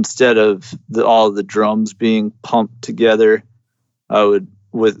instead of all the drums being pumped together, I would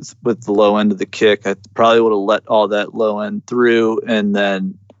with the low end of the kick, I probably would have let all that low end through, and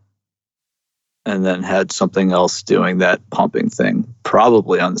then had something else doing that pumping thing,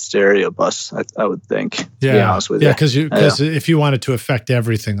 probably on the stereo bus, I would think, to be honest with you. Yeah, because if you wanted to affect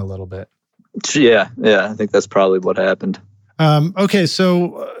everything a little bit. Yeah, I think that's probably what happened. Okay,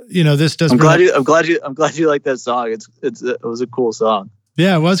 so this does. I'm glad you like that song. It was a cool song.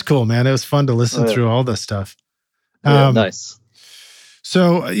 Yeah, it was cool, man. It was fun to listen through all this stuff. Nice.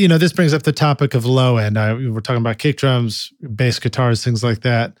 So, this brings up the topic of low end. We're talking about kick drums, bass guitars, things like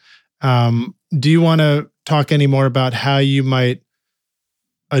that. Do you want to talk any more about how you might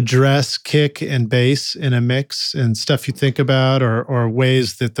address kick and bass in a mix and stuff you think about, or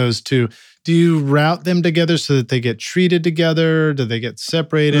ways that those two, do you route them together so that they get treated together? Do they get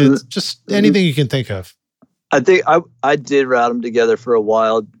separated? Just anything you can think of. I think I did route them together for a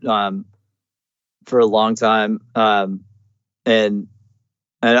while, for a long time. And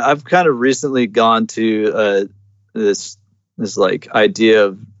I've kind of recently gone to this idea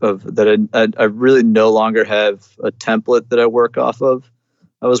of that I really no longer have a template that I work off of.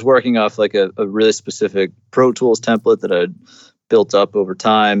 I was working off a really specific Pro Tools template that I'd built up over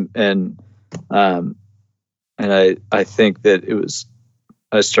time, and I think that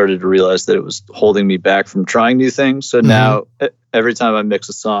I started to realize that it was holding me back from trying new things. So now every time I mix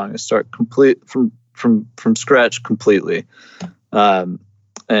a song, I start from scratch completely. And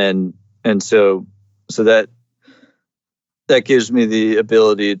so that gives me the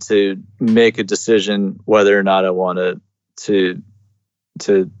ability to make a decision whether or not I want to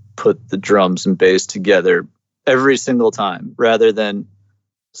put the drums and bass together every single time, rather than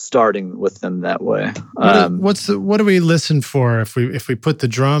starting with them that way. What do we listen for if we put the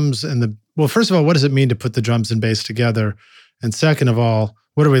drums and well, first of all, what does it mean to put the drums and bass together? And second of all,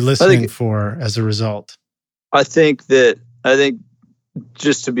 what are we listening for as a result? I think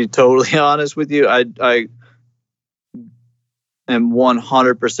just to be totally honest with you, I am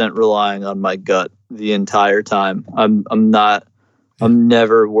 100% relying on my gut the entire time. I'm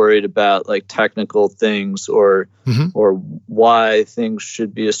never worried about technical things or why things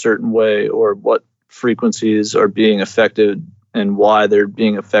should be a certain way or what frequencies are being affected and why they're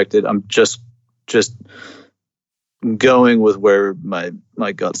being affected. I'm just going with where my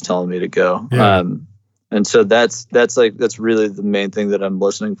gut's telling me to go. Yeah. And so that's really the main thing that I'm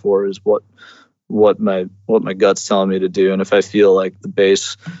listening for, is what what my gut's telling me to do, and if I feel like the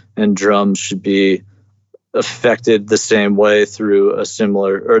bass and drums should be affected the same way through a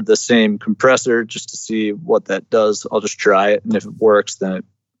similar or the same compressor, just to see what that does, I'll just try it, and if it works, then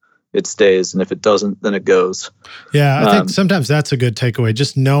it stays, and if it doesn't, then it goes. Yeah, I think sometimes that's a good takeaway,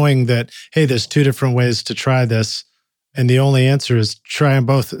 just knowing that, hey, there's two different ways to try this, and the only answer is try them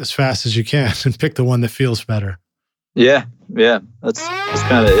both as fast as you can and pick the one that feels better. Yeah, that's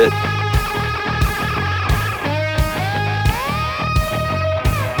kind of it.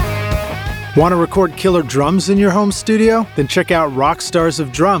 Want to record killer drums in your home studio? Then check out Rockstars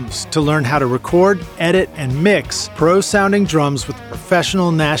of Drums to learn how to record, edit, and mix pro-sounding drums with a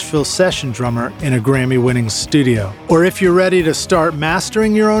professional Nashville session drummer in a Grammy-winning studio. Or if you're ready to start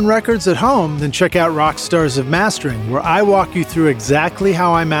mastering your own records at home, then check out Rockstars of Mastering, where I walk you through exactly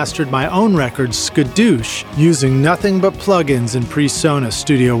how I mastered my own record, Skadoosh, using nothing but plugins in PreSonus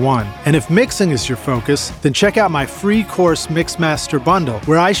Studio One. And if mixing is your focus, then check out my free course Mixmaster Bundle,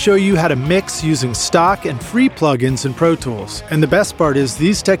 where I show you how to mix using stock and free plugins in Pro Tools. And the best part is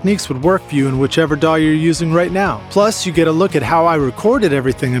these techniques would work for you in whichever DAW you're using right now. Plus, you get a look at how I recorded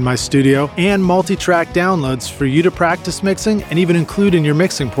everything in my studio and multi-track downloads for you to practice mixing and even include in your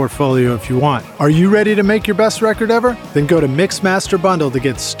mixing portfolio if you want. Are you ready to make your best record ever? Then go to Mixmaster Bundle to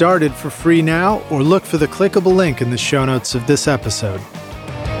get started for free now, or look for the clickable link in the show notes of this episode.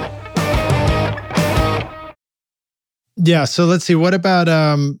 Yeah, so let's see. What about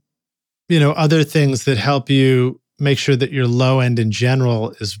other things that help you make sure that your low end in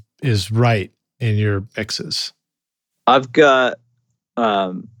general is right in your mixes? I've got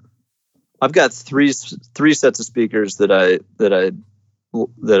three sets of speakers that I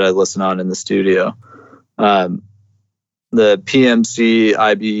listen on in the studio. The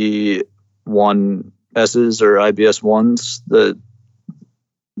PMC IB1Ss or IBS1s,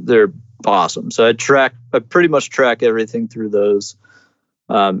 they're awesome. So I pretty much track everything through those.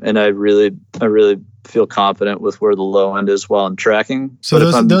 And I really feel confident with where the low end is while I'm tracking. So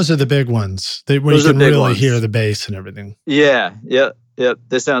those are the big ones where you can really hear the bass and everything. Yeah.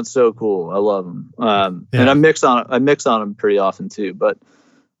 They sound so cool. I love them. And I mix on them pretty often too. But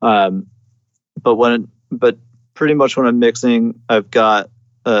pretty much when I'm mixing, I've got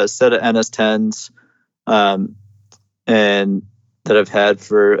a set of NS10s, and that I've had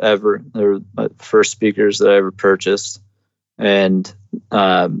forever. They're my first speakers that I ever purchased. And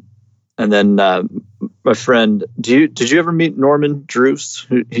then my friend, did you ever meet Norman Druce?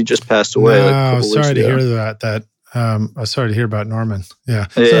 He just passed away. No, sorry to hear that. I'm sorry to hear about Norman. Yeah.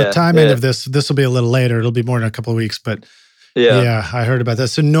 So timing of this will be a little later. It'll be more in a couple of weeks, but yeah, I heard about that.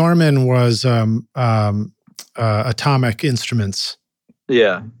 So Norman was Atomic Instruments.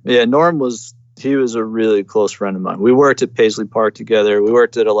 Yeah. Norm was a really close friend of mine. We worked at Paisley Park together. We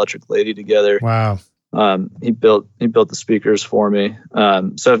worked at Electric Lady together. Wow. He built the speakers for me.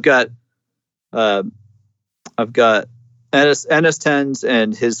 So I've got NS10s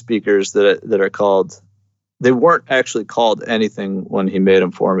and his speakers that are called. They weren't actually called anything when he made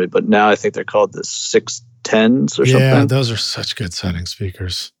them for me, but now I think they're called the 610s or something. Yeah, those are such good sounding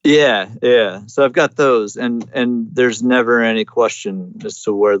speakers. Yeah. So I've got those, and there's never any question as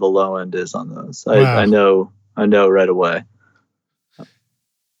to where the low end is on those. Wow. I know right away.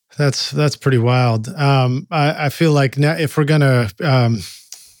 That's pretty wild. I feel like now if we're gonna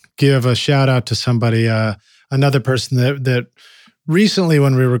give a shout out to somebody, another person that recently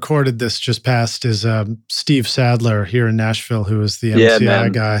when we recorded this just passed is Steve Sadler here in Nashville, who is the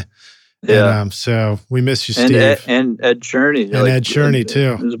MCI guy. Yeah. And, so we miss you, Steve. And Ed Cherney. And Ed Cherney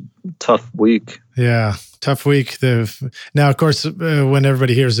too. It was a tough week. Yeah. Tough week. Now, of course, when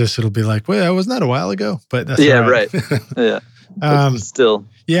everybody hears this, it'll be like, well, wasn't that a while ago? But that's right. Yeah. Still.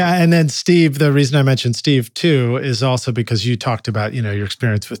 Yeah. And then Steve, the reason I mentioned Steve too, is also because you talked about, your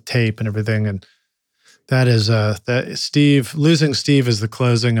experience with tape and everything. And that is, losing Steve is the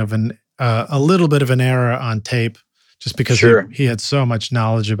closing of a little bit of an era on tape, just because he had so much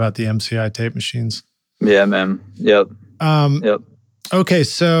knowledge about the MCI tape machines. Yeah, man. Yep. Yep. Okay.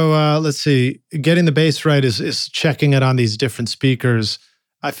 So let's see. Getting the bass right is checking it on these different speakers.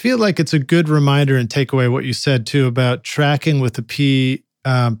 I feel like it's a good reminder and takeaway what you said too about tracking with the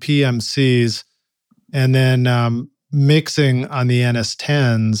PMCs and then mixing on the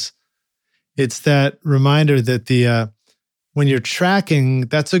NS10s. It's that reminder that when you're tracking,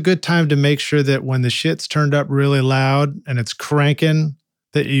 that's a good time to make sure that when the shit's turned up really loud and it's cranking,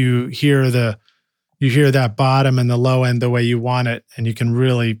 that you hear that bottom and the low end the way you want it, and you can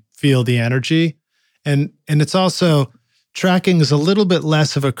really feel the energy. And it's also, tracking is a little bit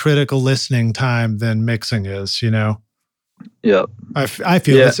less of a critical listening time than mixing is, Yep. I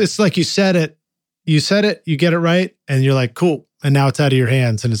feel it's like you said it you set it, you get it right, and you're like, cool. And now it's out of your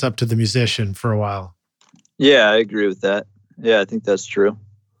hands and it's up to the musician for a while. Yeah, I agree with that. Yeah, I think that's true.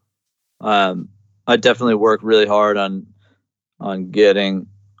 I definitely work really hard on getting.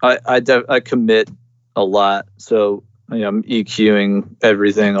 I commit a lot, so I'm EQing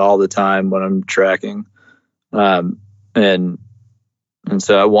everything all the time when I'm tracking, and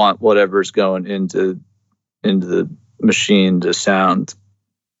so I want whatever's going into the machine to sound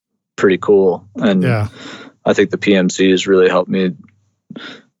pretty cool, and yeah. I think the PMC has really helped me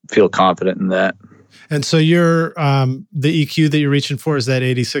feel confident in that. And so you're the EQ that you're reaching for is that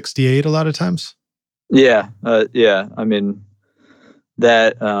 8068 a lot of times? Yeah. I mean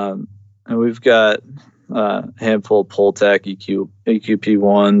that, and we've got a handful of Pultec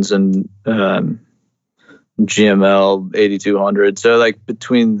EQP1s and GML 8200. So like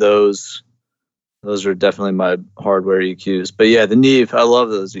between those are definitely my hardware EQs. But yeah, the Neve, I love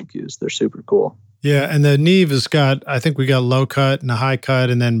those EQs. They're super cool. Yeah, and the Neve has got, I think we got low cut and a high cut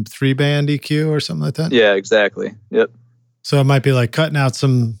and then 3-band EQ or something like that. Yeah, exactly. Yep. So it might be like cutting out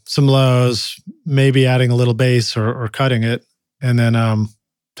some lows, maybe adding a little bass or cutting it, and then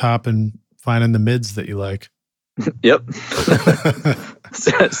top and finding the mids that you like. Yep.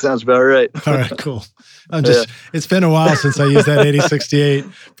 Sounds about right. All right, cool. It's been a while since I used that 8068,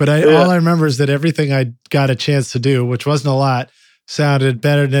 but all I remember is that everything I got a chance to do, which wasn't a lot, sounded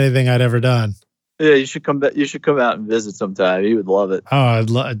better than anything I'd ever done. Yeah, you should come back. You should come out and visit sometime. You would love it. Oh,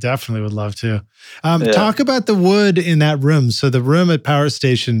 I definitely would love to. Talk about the wood in that room. So the room at Power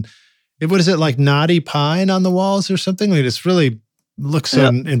Station, what is it, like knotty pine on the walls or something? Like this really looks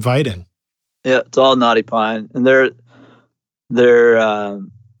inviting. Yeah, it's all knotty pine, and they're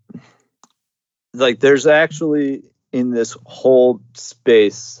like there's actually in this whole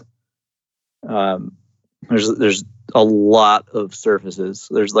space, there's a lot of surfaces.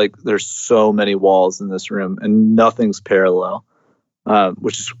 There's so many walls in this room, and nothing's parallel,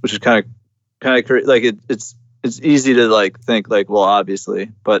 which is kind of crazy. Like it's easy to like think like, well,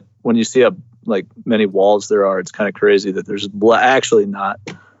 obviously, but when you see how like many walls there are, it's kind of crazy that there's actually not.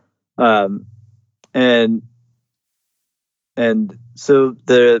 And so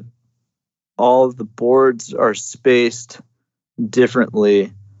all of the boards are spaced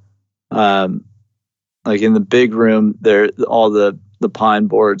differently. Like in the big room, all the pine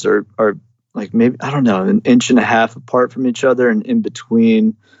boards are like maybe, I don't know, 1.5 inches apart from each other, and in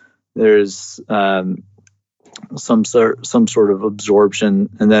between there's some sort of absorption.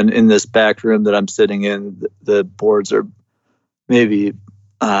 And then in this back room that I'm sitting in, the boards are maybe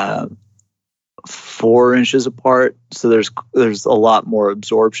 4 inches apart. So there's a lot more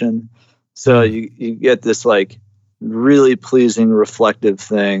absorption. So you get this like really pleasing reflective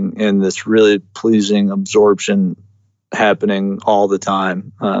thing and this really pleasing absorption happening all the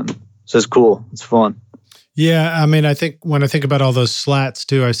time. So it's cool. It's fun. Yeah. I mean, I think when I think about all those slats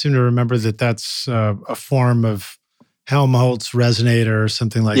too, I seem to remember that that's a form of Helmholtz resonator or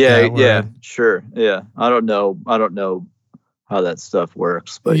something like that. Yeah. Sure. Yeah. I don't know how that stuff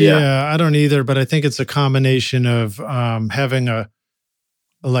works, but yeah. I don't either, but I think it's a combination of having a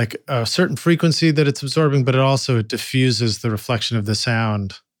certain frequency that it's absorbing, but it diffuses the reflection of the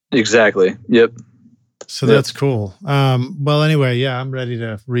sound. Exactly. Yep. So that's cool. Well, anyway, yeah, I'm ready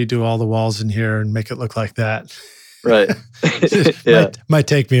to redo all the walls in here and make it look like that. Right. might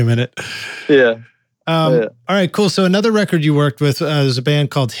take me a minute. Yeah. All right, cool. So another record you worked with is a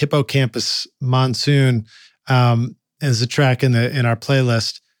band called Hippocampus Monsoon. As a track in our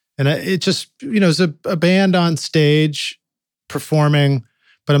playlist, and it just is a band on stage performing.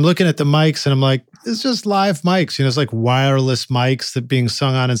 But I'm looking at the mics and I'm like, it's just live mics. It's like wireless mics that being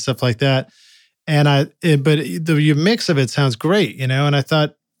sung on and stuff like that. And your mix of it sounds great, And I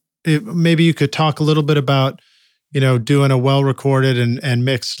thought maybe you could talk a little bit about, doing a well-recorded and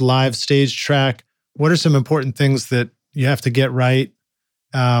mixed live stage track. What are some important things that you have to get right,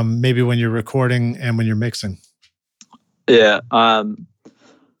 maybe when you're recording and when you're mixing? Yeah.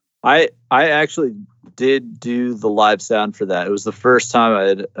 I actually did do the live sound for that. It was the first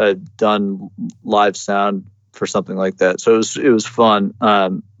time I'd done live sound for something like that. So it was fun.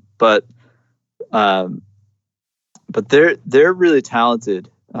 But they're really talented.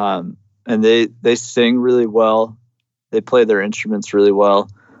 And they sing really well. They play their instruments really well.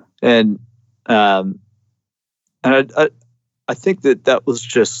 And I think that was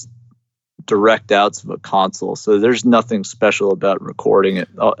just direct outs of a console. So there's nothing special about recording it.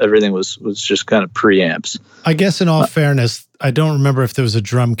 Everything was just kind of preamps. I guess in all fairness, I don't remember if there was a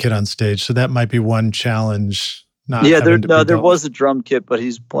drum kit on stage. So that might be one challenge. There was a drum kit, but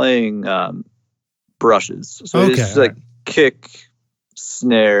he's playing brushes. So it's like kick,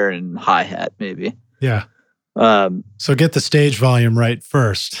 snare and hi-hat maybe. Yeah. So get the stage volume right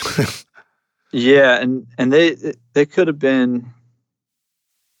first. Yeah, and they could have been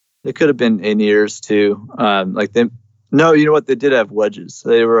in-ears too. No, you know what? They did have wedges.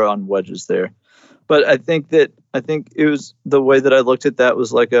 They were on wedges there. But I think it was the way that I looked at that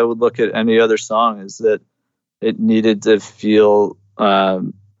was like I would look at any other song, is that it needed to feel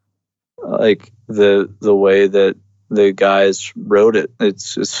like the way that the guys wrote it.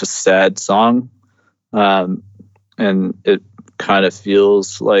 It's a sad song, and it kind of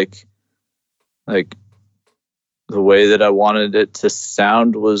feels like the way that I wanted it to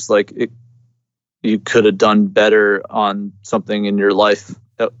sound was like you could have done better on something in your life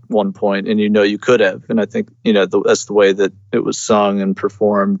at one point, and you could have. And I think that's the way that it was sung and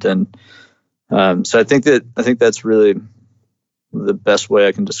performed, and so I think that's really the best way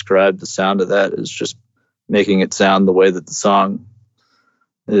I can describe the sound of that, is just making it sound the way that the song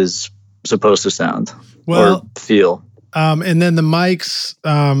is supposed to sound or feel. And then the mics,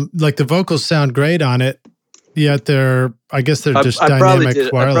 like the vocals sound great on it, yet I guess they're just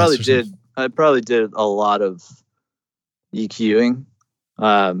dynamic wireless. I probably did a lot of EQing,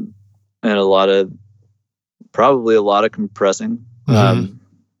 and probably a lot of compressing.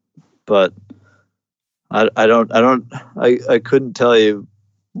 But I couldn't tell you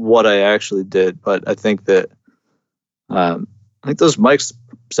what I actually did, but I think that those mics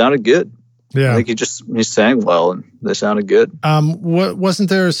sounded good. Yeah, I think he sang well and they sounded good. Wasn't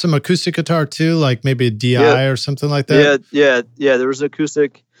there some acoustic guitar too, like maybe a DI or something like that? Yeah. There was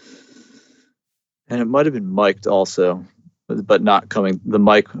acoustic, and it might have been mic'd also, but not coming. The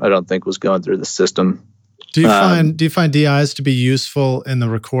mic, I don't think, was going through the system. Do you find DIs to be useful in the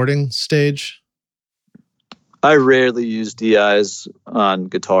recording stage? I rarely use DIs on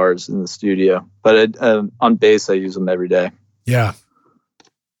guitars in the studio, but on bass I use them every day. Yeah.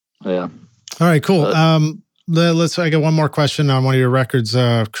 Yeah. All right, cool. I got one more question on one of your records.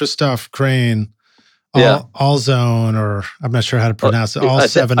 Christoph Crane, All Zone, or I'm not sure how to pronounce it. All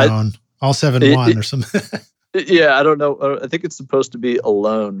 7-1 or something. Yeah, I don't know. I think it's supposed to be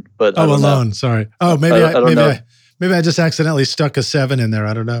Alone, but Alone. Sorry. Oh, maybe I just accidentally stuck a 7 in there.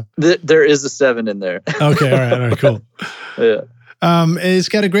 I don't know. There is a 7 in there. Okay. All right. Cool. Yeah. It's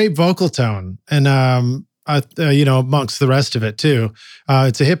got a great vocal tone, and amongst the rest of it too.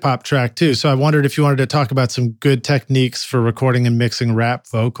 It's a hip hop track too. So I wondered if you wanted to talk about some good techniques for recording and mixing rap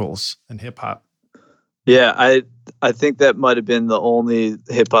vocals and hip hop. Yeah, I think that might have been the only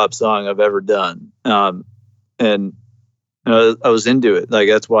hip hop song I've ever done. And I was into it. Like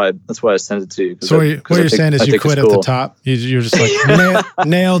that's why I sent it to you. So what you're saying is you quit at the top. You're just like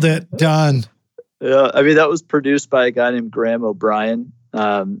nailed it, done. Yeah, I mean that was produced by a guy named Graham O'Brien,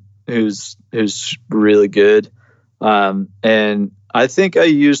 who's really good, and I think I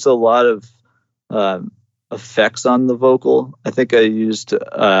used a lot of effects on the vocal. I think I used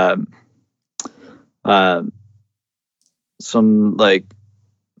some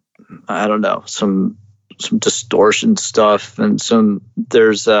some distortion stuff, and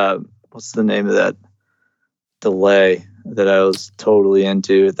there's what's the name of that delay that I was totally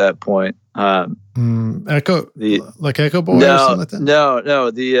into at that point? Echo, like Echo Boy or something like that?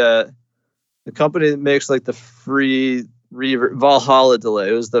 No. The company that makes like the free reverb, Valhalla delay.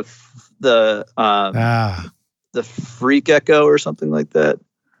 It was the Freak Echo or something like that.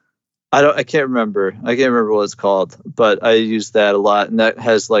 I can't remember what it's called, but I used that a lot, and that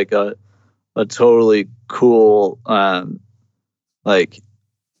has like a totally cool like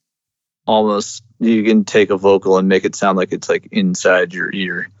almost you can take a vocal and make it sound like it's like inside your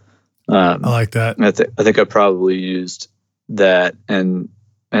ear. I like that. I think I probably used that and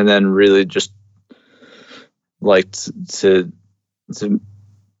then really just liked to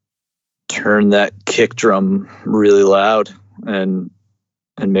turn that kick drum really loud and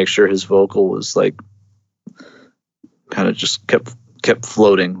make sure his vocal was like kind of just kept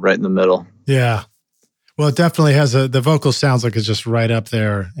floating right in the middle. Yeah. Well, it definitely has the vocal sounds like it's just right up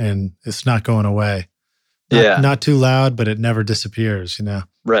there and it's not going away. Not too loud, but it never disappears,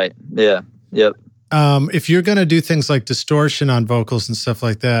 Right. Yeah. Yep. If you're going to do things like distortion on vocals and stuff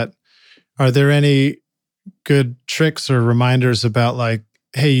like that, are there any good tricks or reminders about like,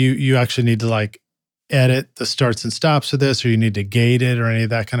 hey, you actually need to like edit the starts and stops of this, or you need to gate it or any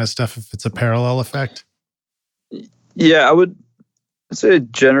of that kind of stuff if it's a parallel effect? Yeah, I would say I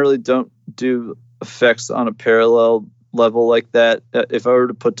generally don't do effects on a parallel level like that. If I were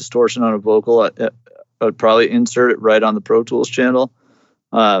to put distortion on a vocal, I would probably insert it right on the Pro Tools channel.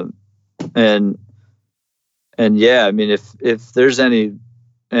 And yeah, I mean, if there's any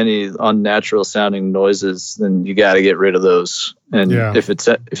any unnatural sounding noises, then you got to get rid of those. And if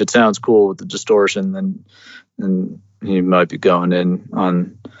it sounds cool with the distortion, then you might be going in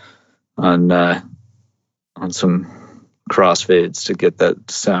on some crossfades to get that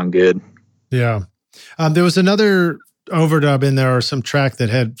to sound good. Yeah. There was another overdub in there, or some track that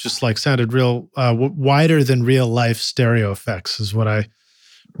had just like sounded real wider than real life stereo effects is what I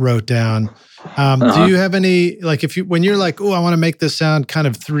wrote down. Do you have any, like, when you're like, oh, I want to make this sound kind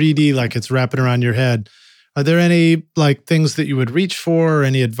of 3D, like it's wrapping around your head, are there any like things that you would reach for, or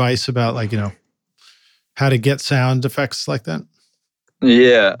any advice about, like, how to get sound effects like that?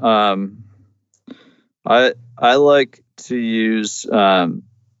 Yeah. I like to use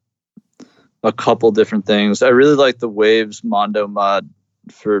a couple different things. I really like the Waves Mondo mod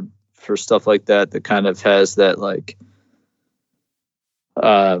for stuff like that kind of has that like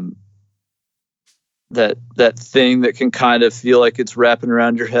that thing that can kind of feel like it's wrapping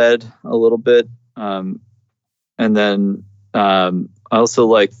around your head a little bit. And then I also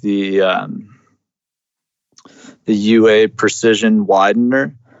like the UA precision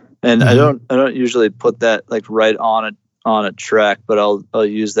widener. And I don't usually put that like right on a track, but I'll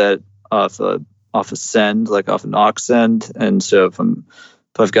use that off a send, like off an aux send. And so if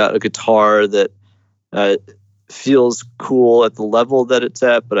I've got a guitar that feels cool at the level that it's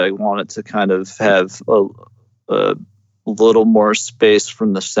at, but I want it to kind of have a little more space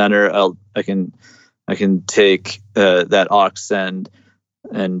from the center, I can take that aux send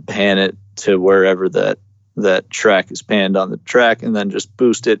and pan it to wherever that track is panned on the track, and then just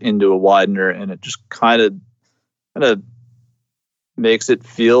boost it into a widener, and it just kind of makes it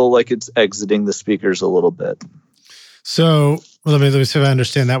feel like it's exiting the speakers a little bit. So let me see if I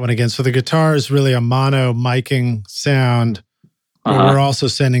understand that one again. So the guitar is really a mono miking sound, but we're also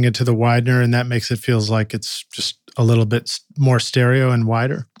sending it to the widener, and that makes it feels like it's just a little bit more stereo and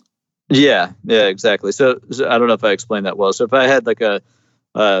wider. Yeah, exactly. So I don't know if I explained that well. So if I had like a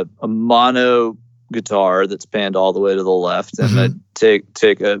mono guitar that's panned all the way to the left, and I take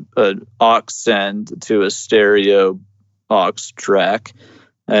an aux send to a stereo aux track,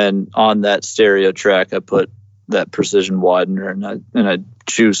 and on that stereo track I put that precision widener, and I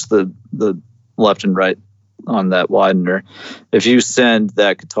choose the left and right on that widener. If you send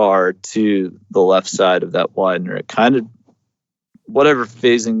that guitar to the left side of that widener, it kind of, whatever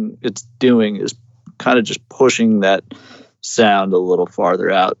phasing it's doing is kind of just pushing that sound a little farther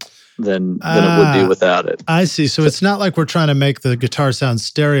out than it would be without it. I see. So it's not like we're trying to make the guitar sound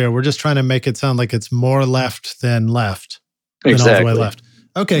stereo. We're just trying to make it sound like it's more left than left. Exactly. All the way left.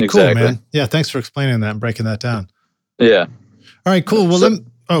 Okay, exactly. Cool, man. Yeah, thanks for explaining that and breaking that down. Yeah. All right, cool.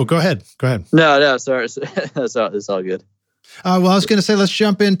 Well, go ahead. No, sorry. It's all good. Well, I was going to say, let's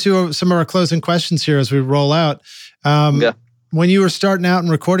jump into some of our closing questions here as we roll out. When you were starting out and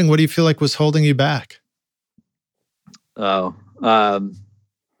recording, what do you feel like was holding you back? It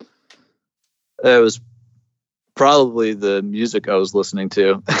was probably the music I was listening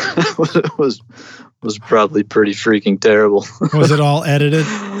to. was probably pretty freaking terrible. Was it all edited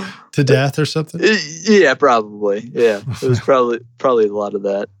to death or something? Yeah, probably. Yeah, it was probably a lot of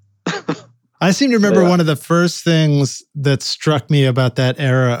that. I seem to remember one of the first things that struck me about that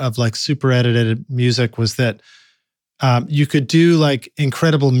era of like super edited music was that you could do like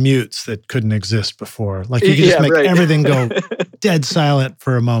incredible mutes that couldn't exist before. Like you could just make everything go dead silent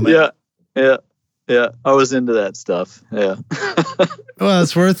for a moment. Yeah. I was into that stuff. Yeah. Well,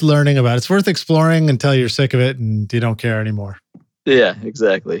 it's worth learning about. It's worth exploring until you're sick of it and you don't care anymore. Yeah,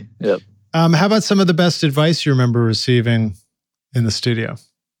 exactly. Yep. How about some of the best advice you remember receiving in the studio?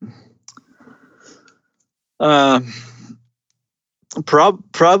 Probably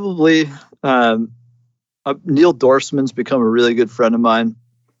Neil Dorfman's become a really good friend of mine.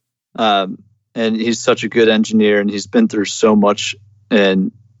 And he's such a good engineer, and he's been through so much.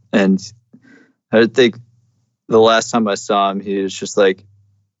 And I think the last time I saw him, he was just like,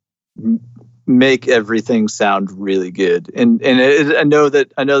 make everything sound really good. And I know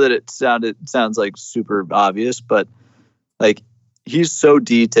that it sounds like super obvious, but like he's so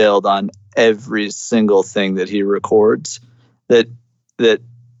detailed on every single thing that he records that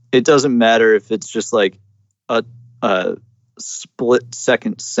it doesn't matter if it's just like a split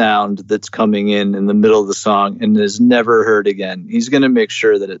second sound that's coming in the middle of the song and is never heard again. He's going to make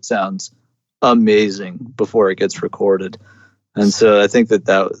sure that it sounds amazing before it gets recorded. And so I think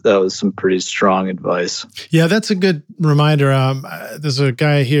that was some pretty strong advice. Yeah, that's a good reminder. There's a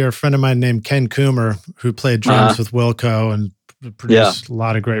guy here, a friend of mine named Ken Coomer, who played drums with Wilco and produced a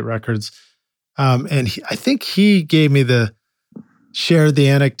lot of great records. And I think he gave me shared the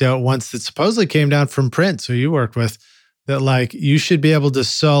anecdote once that supposedly came down from Prince, who you worked with, that like you should be able to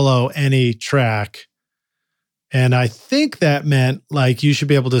solo any track. And I think that meant like you should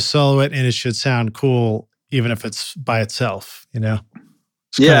be able to solo it and it should sound cool even if it's by itself, you know?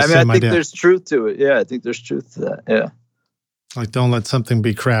 It's Yeah, I mean, I think idea. there's truth to it. Yeah, I think there's truth to that. Yeah. Like, don't let something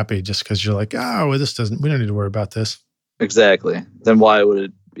be crappy just because you're like, oh, well, we don't need to worry about this. Exactly. Then why would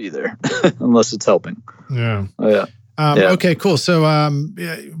it be there unless it's helping? Yeah. Oh, yeah. Okay, cool. So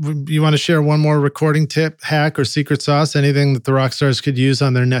you want to share one more recording tip, hack, or secret sauce? Anything that the rock stars could use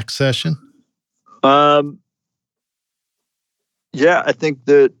on their next session? Yeah, I think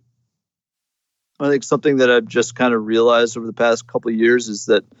something that I've just kind of realized over the past couple of years is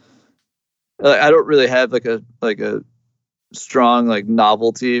that I don't really have like a strong like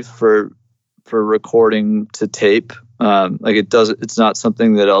novelty for recording to tape. It's not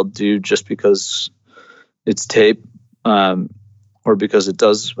something that I'll do just because it's tape, or because it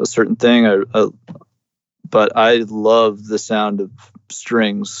does a certain thing. But I love the sound of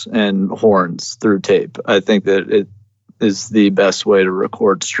strings and horns through tape. I think that it is the best way to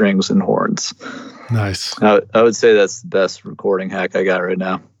record strings and horns. Nice. I would say that's the best recording hack I got right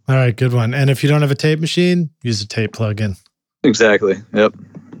now. All right, good one. And if you don't have a tape machine, use a tape plug-in. Exactly. Yep.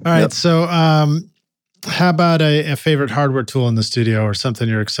 All right. Yep. So how about a favorite hardware tool in the studio or something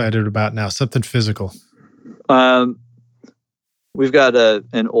you're excited about now, something physical? We've got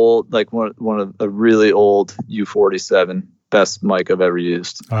an old, like one of a really old U47, best mic I've ever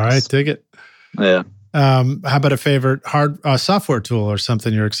used. All right. Dig it. Yeah. How about a favorite software tool or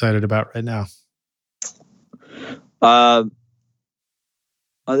something you're excited about right now? I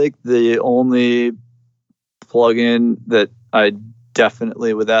think the only plugin that I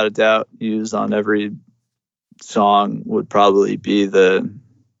definitely, without a doubt, use on every song would probably be the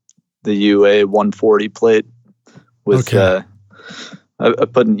UA 140 plate with I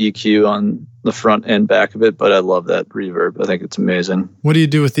put an EQ on the front and back of it, but I love that reverb. I think it's amazing. What do you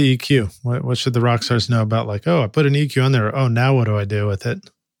do with the EQ? What should the rock stars know about, like, oh, I put an EQ on there. Oh, now what do I do with it?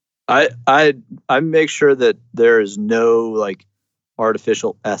 I make sure that there is no like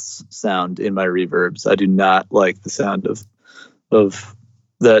artificial S sound in my reverbs. I do not like the sound of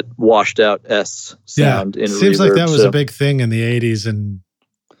that washed out S sound in reverb. Seems like that was a big thing in the 80s, and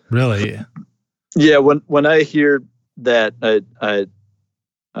really. Yeah, when I hear that,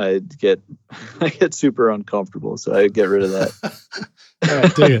 I get super uncomfortable, so I get rid of that.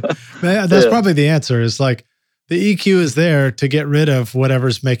 Right, dig it. That's probably the answer, is like the EQ is there to get rid of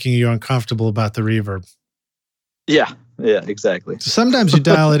whatever's making you uncomfortable about the reverb. Yeah, exactly. So sometimes you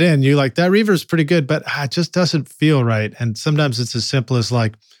dial it in, you like, that reverb's pretty good, but it just doesn't feel right. And sometimes it's as simple as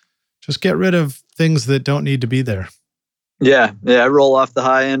like, just get rid of things that don't need to be there. Yeah, I roll off the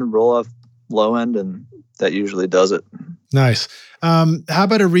high end, roll off low end, and that usually does it. Nice. How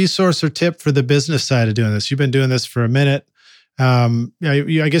about a resource or tip for the business side of doing this? You've been doing this for a minute. I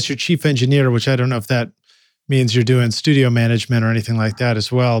guess you're chief engineer, which I don't know if that means you're doing studio management or anything like that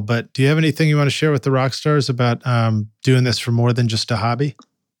as well. But do you have anything you want to share with the rock stars about doing this for more than just a hobby?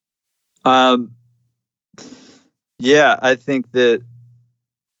 Yeah, I think that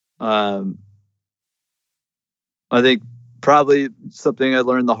I think probably something I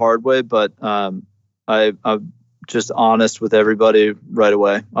learned the hard way, but I'm just honest with everybody right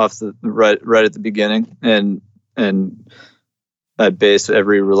away, right at the beginning, and I base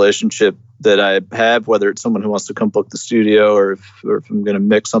every relationship that I have, whether it's someone who wants to come book the studio or if I'm going to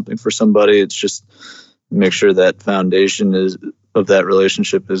mix something for somebody, it's just make sure that foundation of that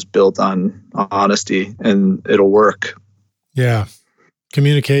relationship is built on honesty, and it'll work. Yeah,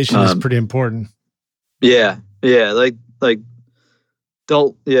 communication is pretty important. Yeah, like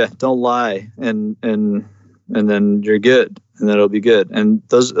don't lie, and then you're good, and then it'll be good. And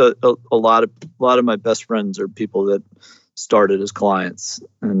those a lot of my best friends are people that started as clients,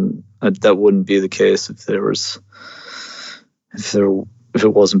 and that wouldn't be the case if it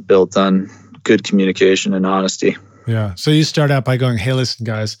wasn't built on good communication and honesty. Yeah. So you start out by going, hey, listen,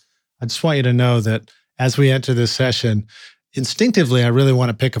 guys, I just want you to know that as we enter this session, instinctively, I really want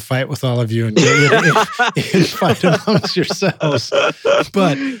to pick a fight with all of you and get you to fight amongst yourselves.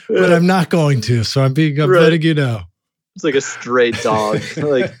 But I'm not going to. So I'm letting you know. It's like a stray dog.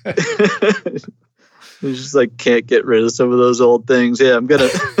 Like you just like can't get rid of some of those old things. Yeah, I'm gonna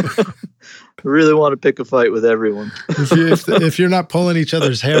really want to pick a fight with everyone. if you're not pulling each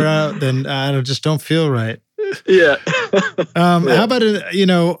other's hair out, then I just don't feel right. Yeah. How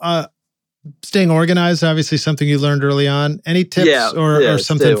about staying organized? Obviously, something you learned early on. Any tips or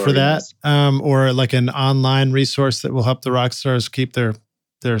something for that? Or like an online resource that will help the rock stars keep their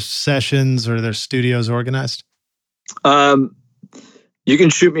sessions or their studios organized? You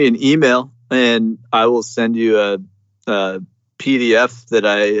can shoot me an email, and I will send you PDF that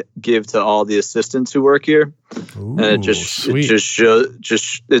I give to all the assistants who work here. Ooh, and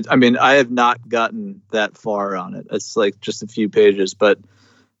I mean, I have not gotten that far on it. It's like just a few pages, but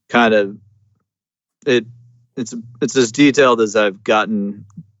kind of it's as detailed as I've gotten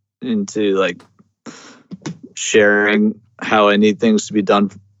into like sharing how I need things to be done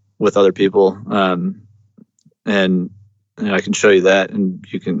with other people. And I can show you that, and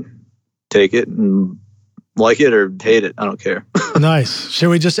you can take it and like it or hate it. I don't care. Nice. Should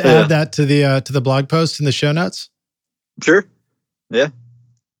we just add that to the blog post in the show notes? Sure. Yeah.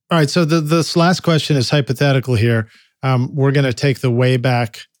 All right. So this last question is hypothetical here. We're going to take the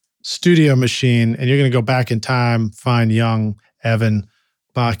Wayback Studio machine, and you're going to go back in time, find young Evan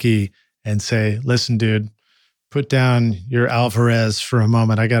Bakke, and say, "Listen, dude, put down your Alvarez for a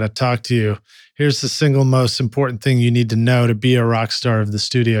moment. I got to talk to you. Here's the single most important thing you need to know to be a rock star of the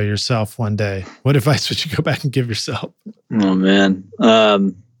studio yourself one day." What advice would you go back and give yourself? Oh, man.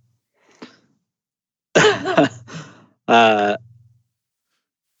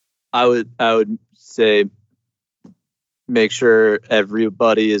 I would say make sure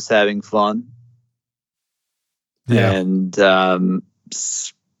everybody is having fun. Yeah. And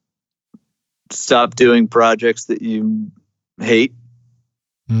stop doing projects that you hate.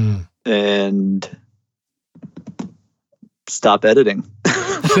 And stop editing.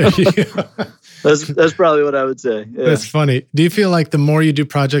 That's probably what I would say. Yeah. That's funny. Do you feel like the more you do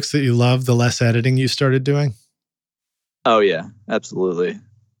projects that you love, the less editing you started doing? Oh yeah, absolutely.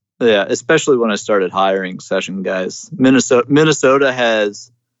 Yeah, especially when I started hiring session guys. Minnesota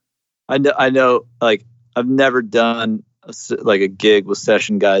has, I know, like I've never done like a gig with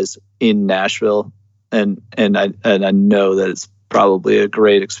session guys in Nashville, and I know that it's probably a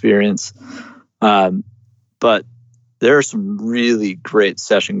great experience. But there are some really great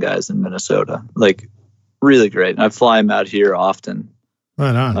session guys in Minnesota, like really great. And I fly them out here often.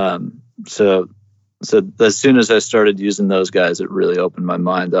 Right on. So as soon as I started using those guys, it really opened my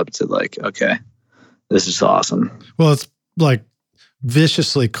mind up to like, okay, this is awesome. Well, it's like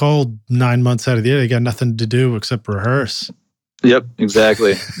viciously cold 9 months out of the year. You got nothing to do except rehearse. Yep,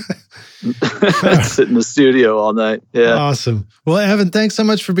 exactly. Sit in the studio all night. Yeah. Awesome. Well, Evan, thanks so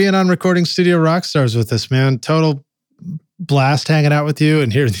much for being on Recording Studio Rockstars with us, man. Total blast hanging out with you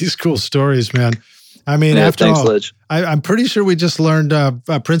and hearing these cool stories, man. I mean, after all, Lidge. I'm pretty sure we just learned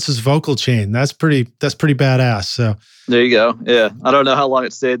Prince's vocal chain. That's pretty badass. So there you go. Yeah, I don't know how long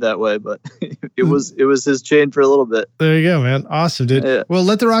it stayed that way, but it was his chain for a little bit. There you go, man. Awesome, dude. Yeah. Well,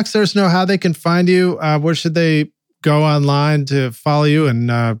 let the Rockstars know how they can find you. Where should they go online to follow you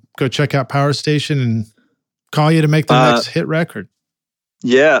and go check out Power Station and call you to make the next hit record?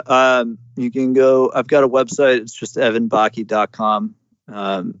 Yeah, you can go. I've got a website. It's just evanbakke.com.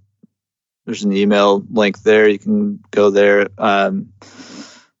 There's an email link there. You can go there.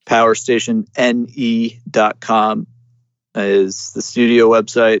 PowerStationNE.com is the studio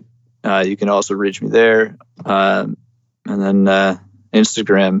website. You can also reach me there. And then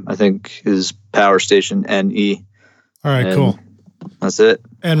Instagram, I think, is PowerStationNE. All right, cool. That's it.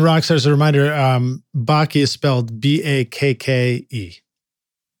 And Rockstar, as a reminder, Bakke is spelled Bakke.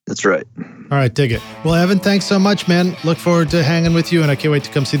 That's right. All right, dig it. Well, Evan, thanks so much, man. Look forward to hanging with you, and I can't wait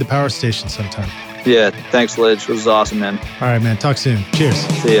to come see the Power Station sometime. Yeah, thanks, Lidge. It was awesome, man. All right, man. Talk soon. Cheers.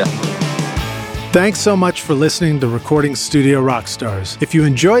 See ya. Thanks so much for listening to Recording Studio Rockstars. If you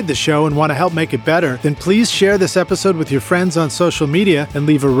enjoyed the show and want to help make it better, then please share this episode with your friends on social media and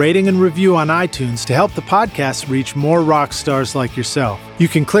leave a rating and review on iTunes to help the podcast reach more rock stars like yourself. You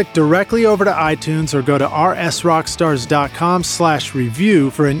can click directly over to iTunes or go to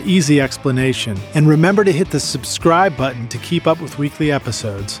rsrockstars.com/review for an easy explanation. And remember to hit the subscribe button to keep up with weekly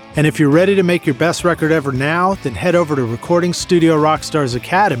episodes. And if you're ready to make your best record ever now, then head over to Recording Studio Rockstars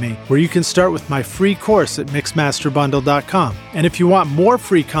Academy, where you can start with my free course at mixmasterbundle.com. And if you want more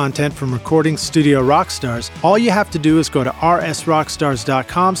free content from Recording Studio Rockstars, all you have to do is go to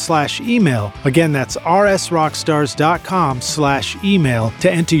rsrockstars.com/email. Again, that's rsrockstars.com/email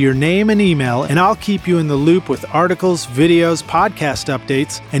to enter your name and email, and I'll keep you in the loop with articles, videos, podcast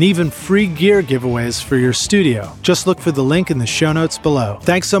updates, and even free gear giveaways for your studio. Just look for the link in the show notes below.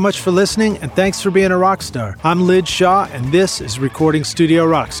 Thanks so much for listening, and thanks for being a rock star. I'm Lidge Shaw, and this is Recording Studio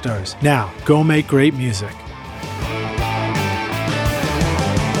Rockstars. Now, go make great music.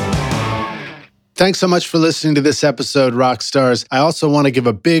 Thanks so much for listening to this episode, Rockstars. I also want to give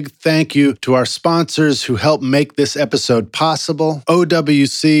a big thank you to our sponsors who helped make this episode possible: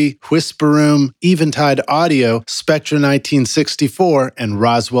 OWC, Whisper Room, Eventide Audio, Spectra 1964, and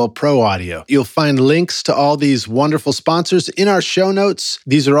Roswell Pro Audio. You'll find links to all these wonderful sponsors in our show notes.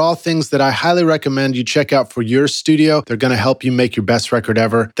 These are all things that I highly recommend you check out for your studio. They're going to help you make your best record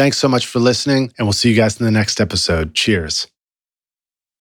ever. Thanks so much for listening, and we'll see you guys in the next episode. Cheers.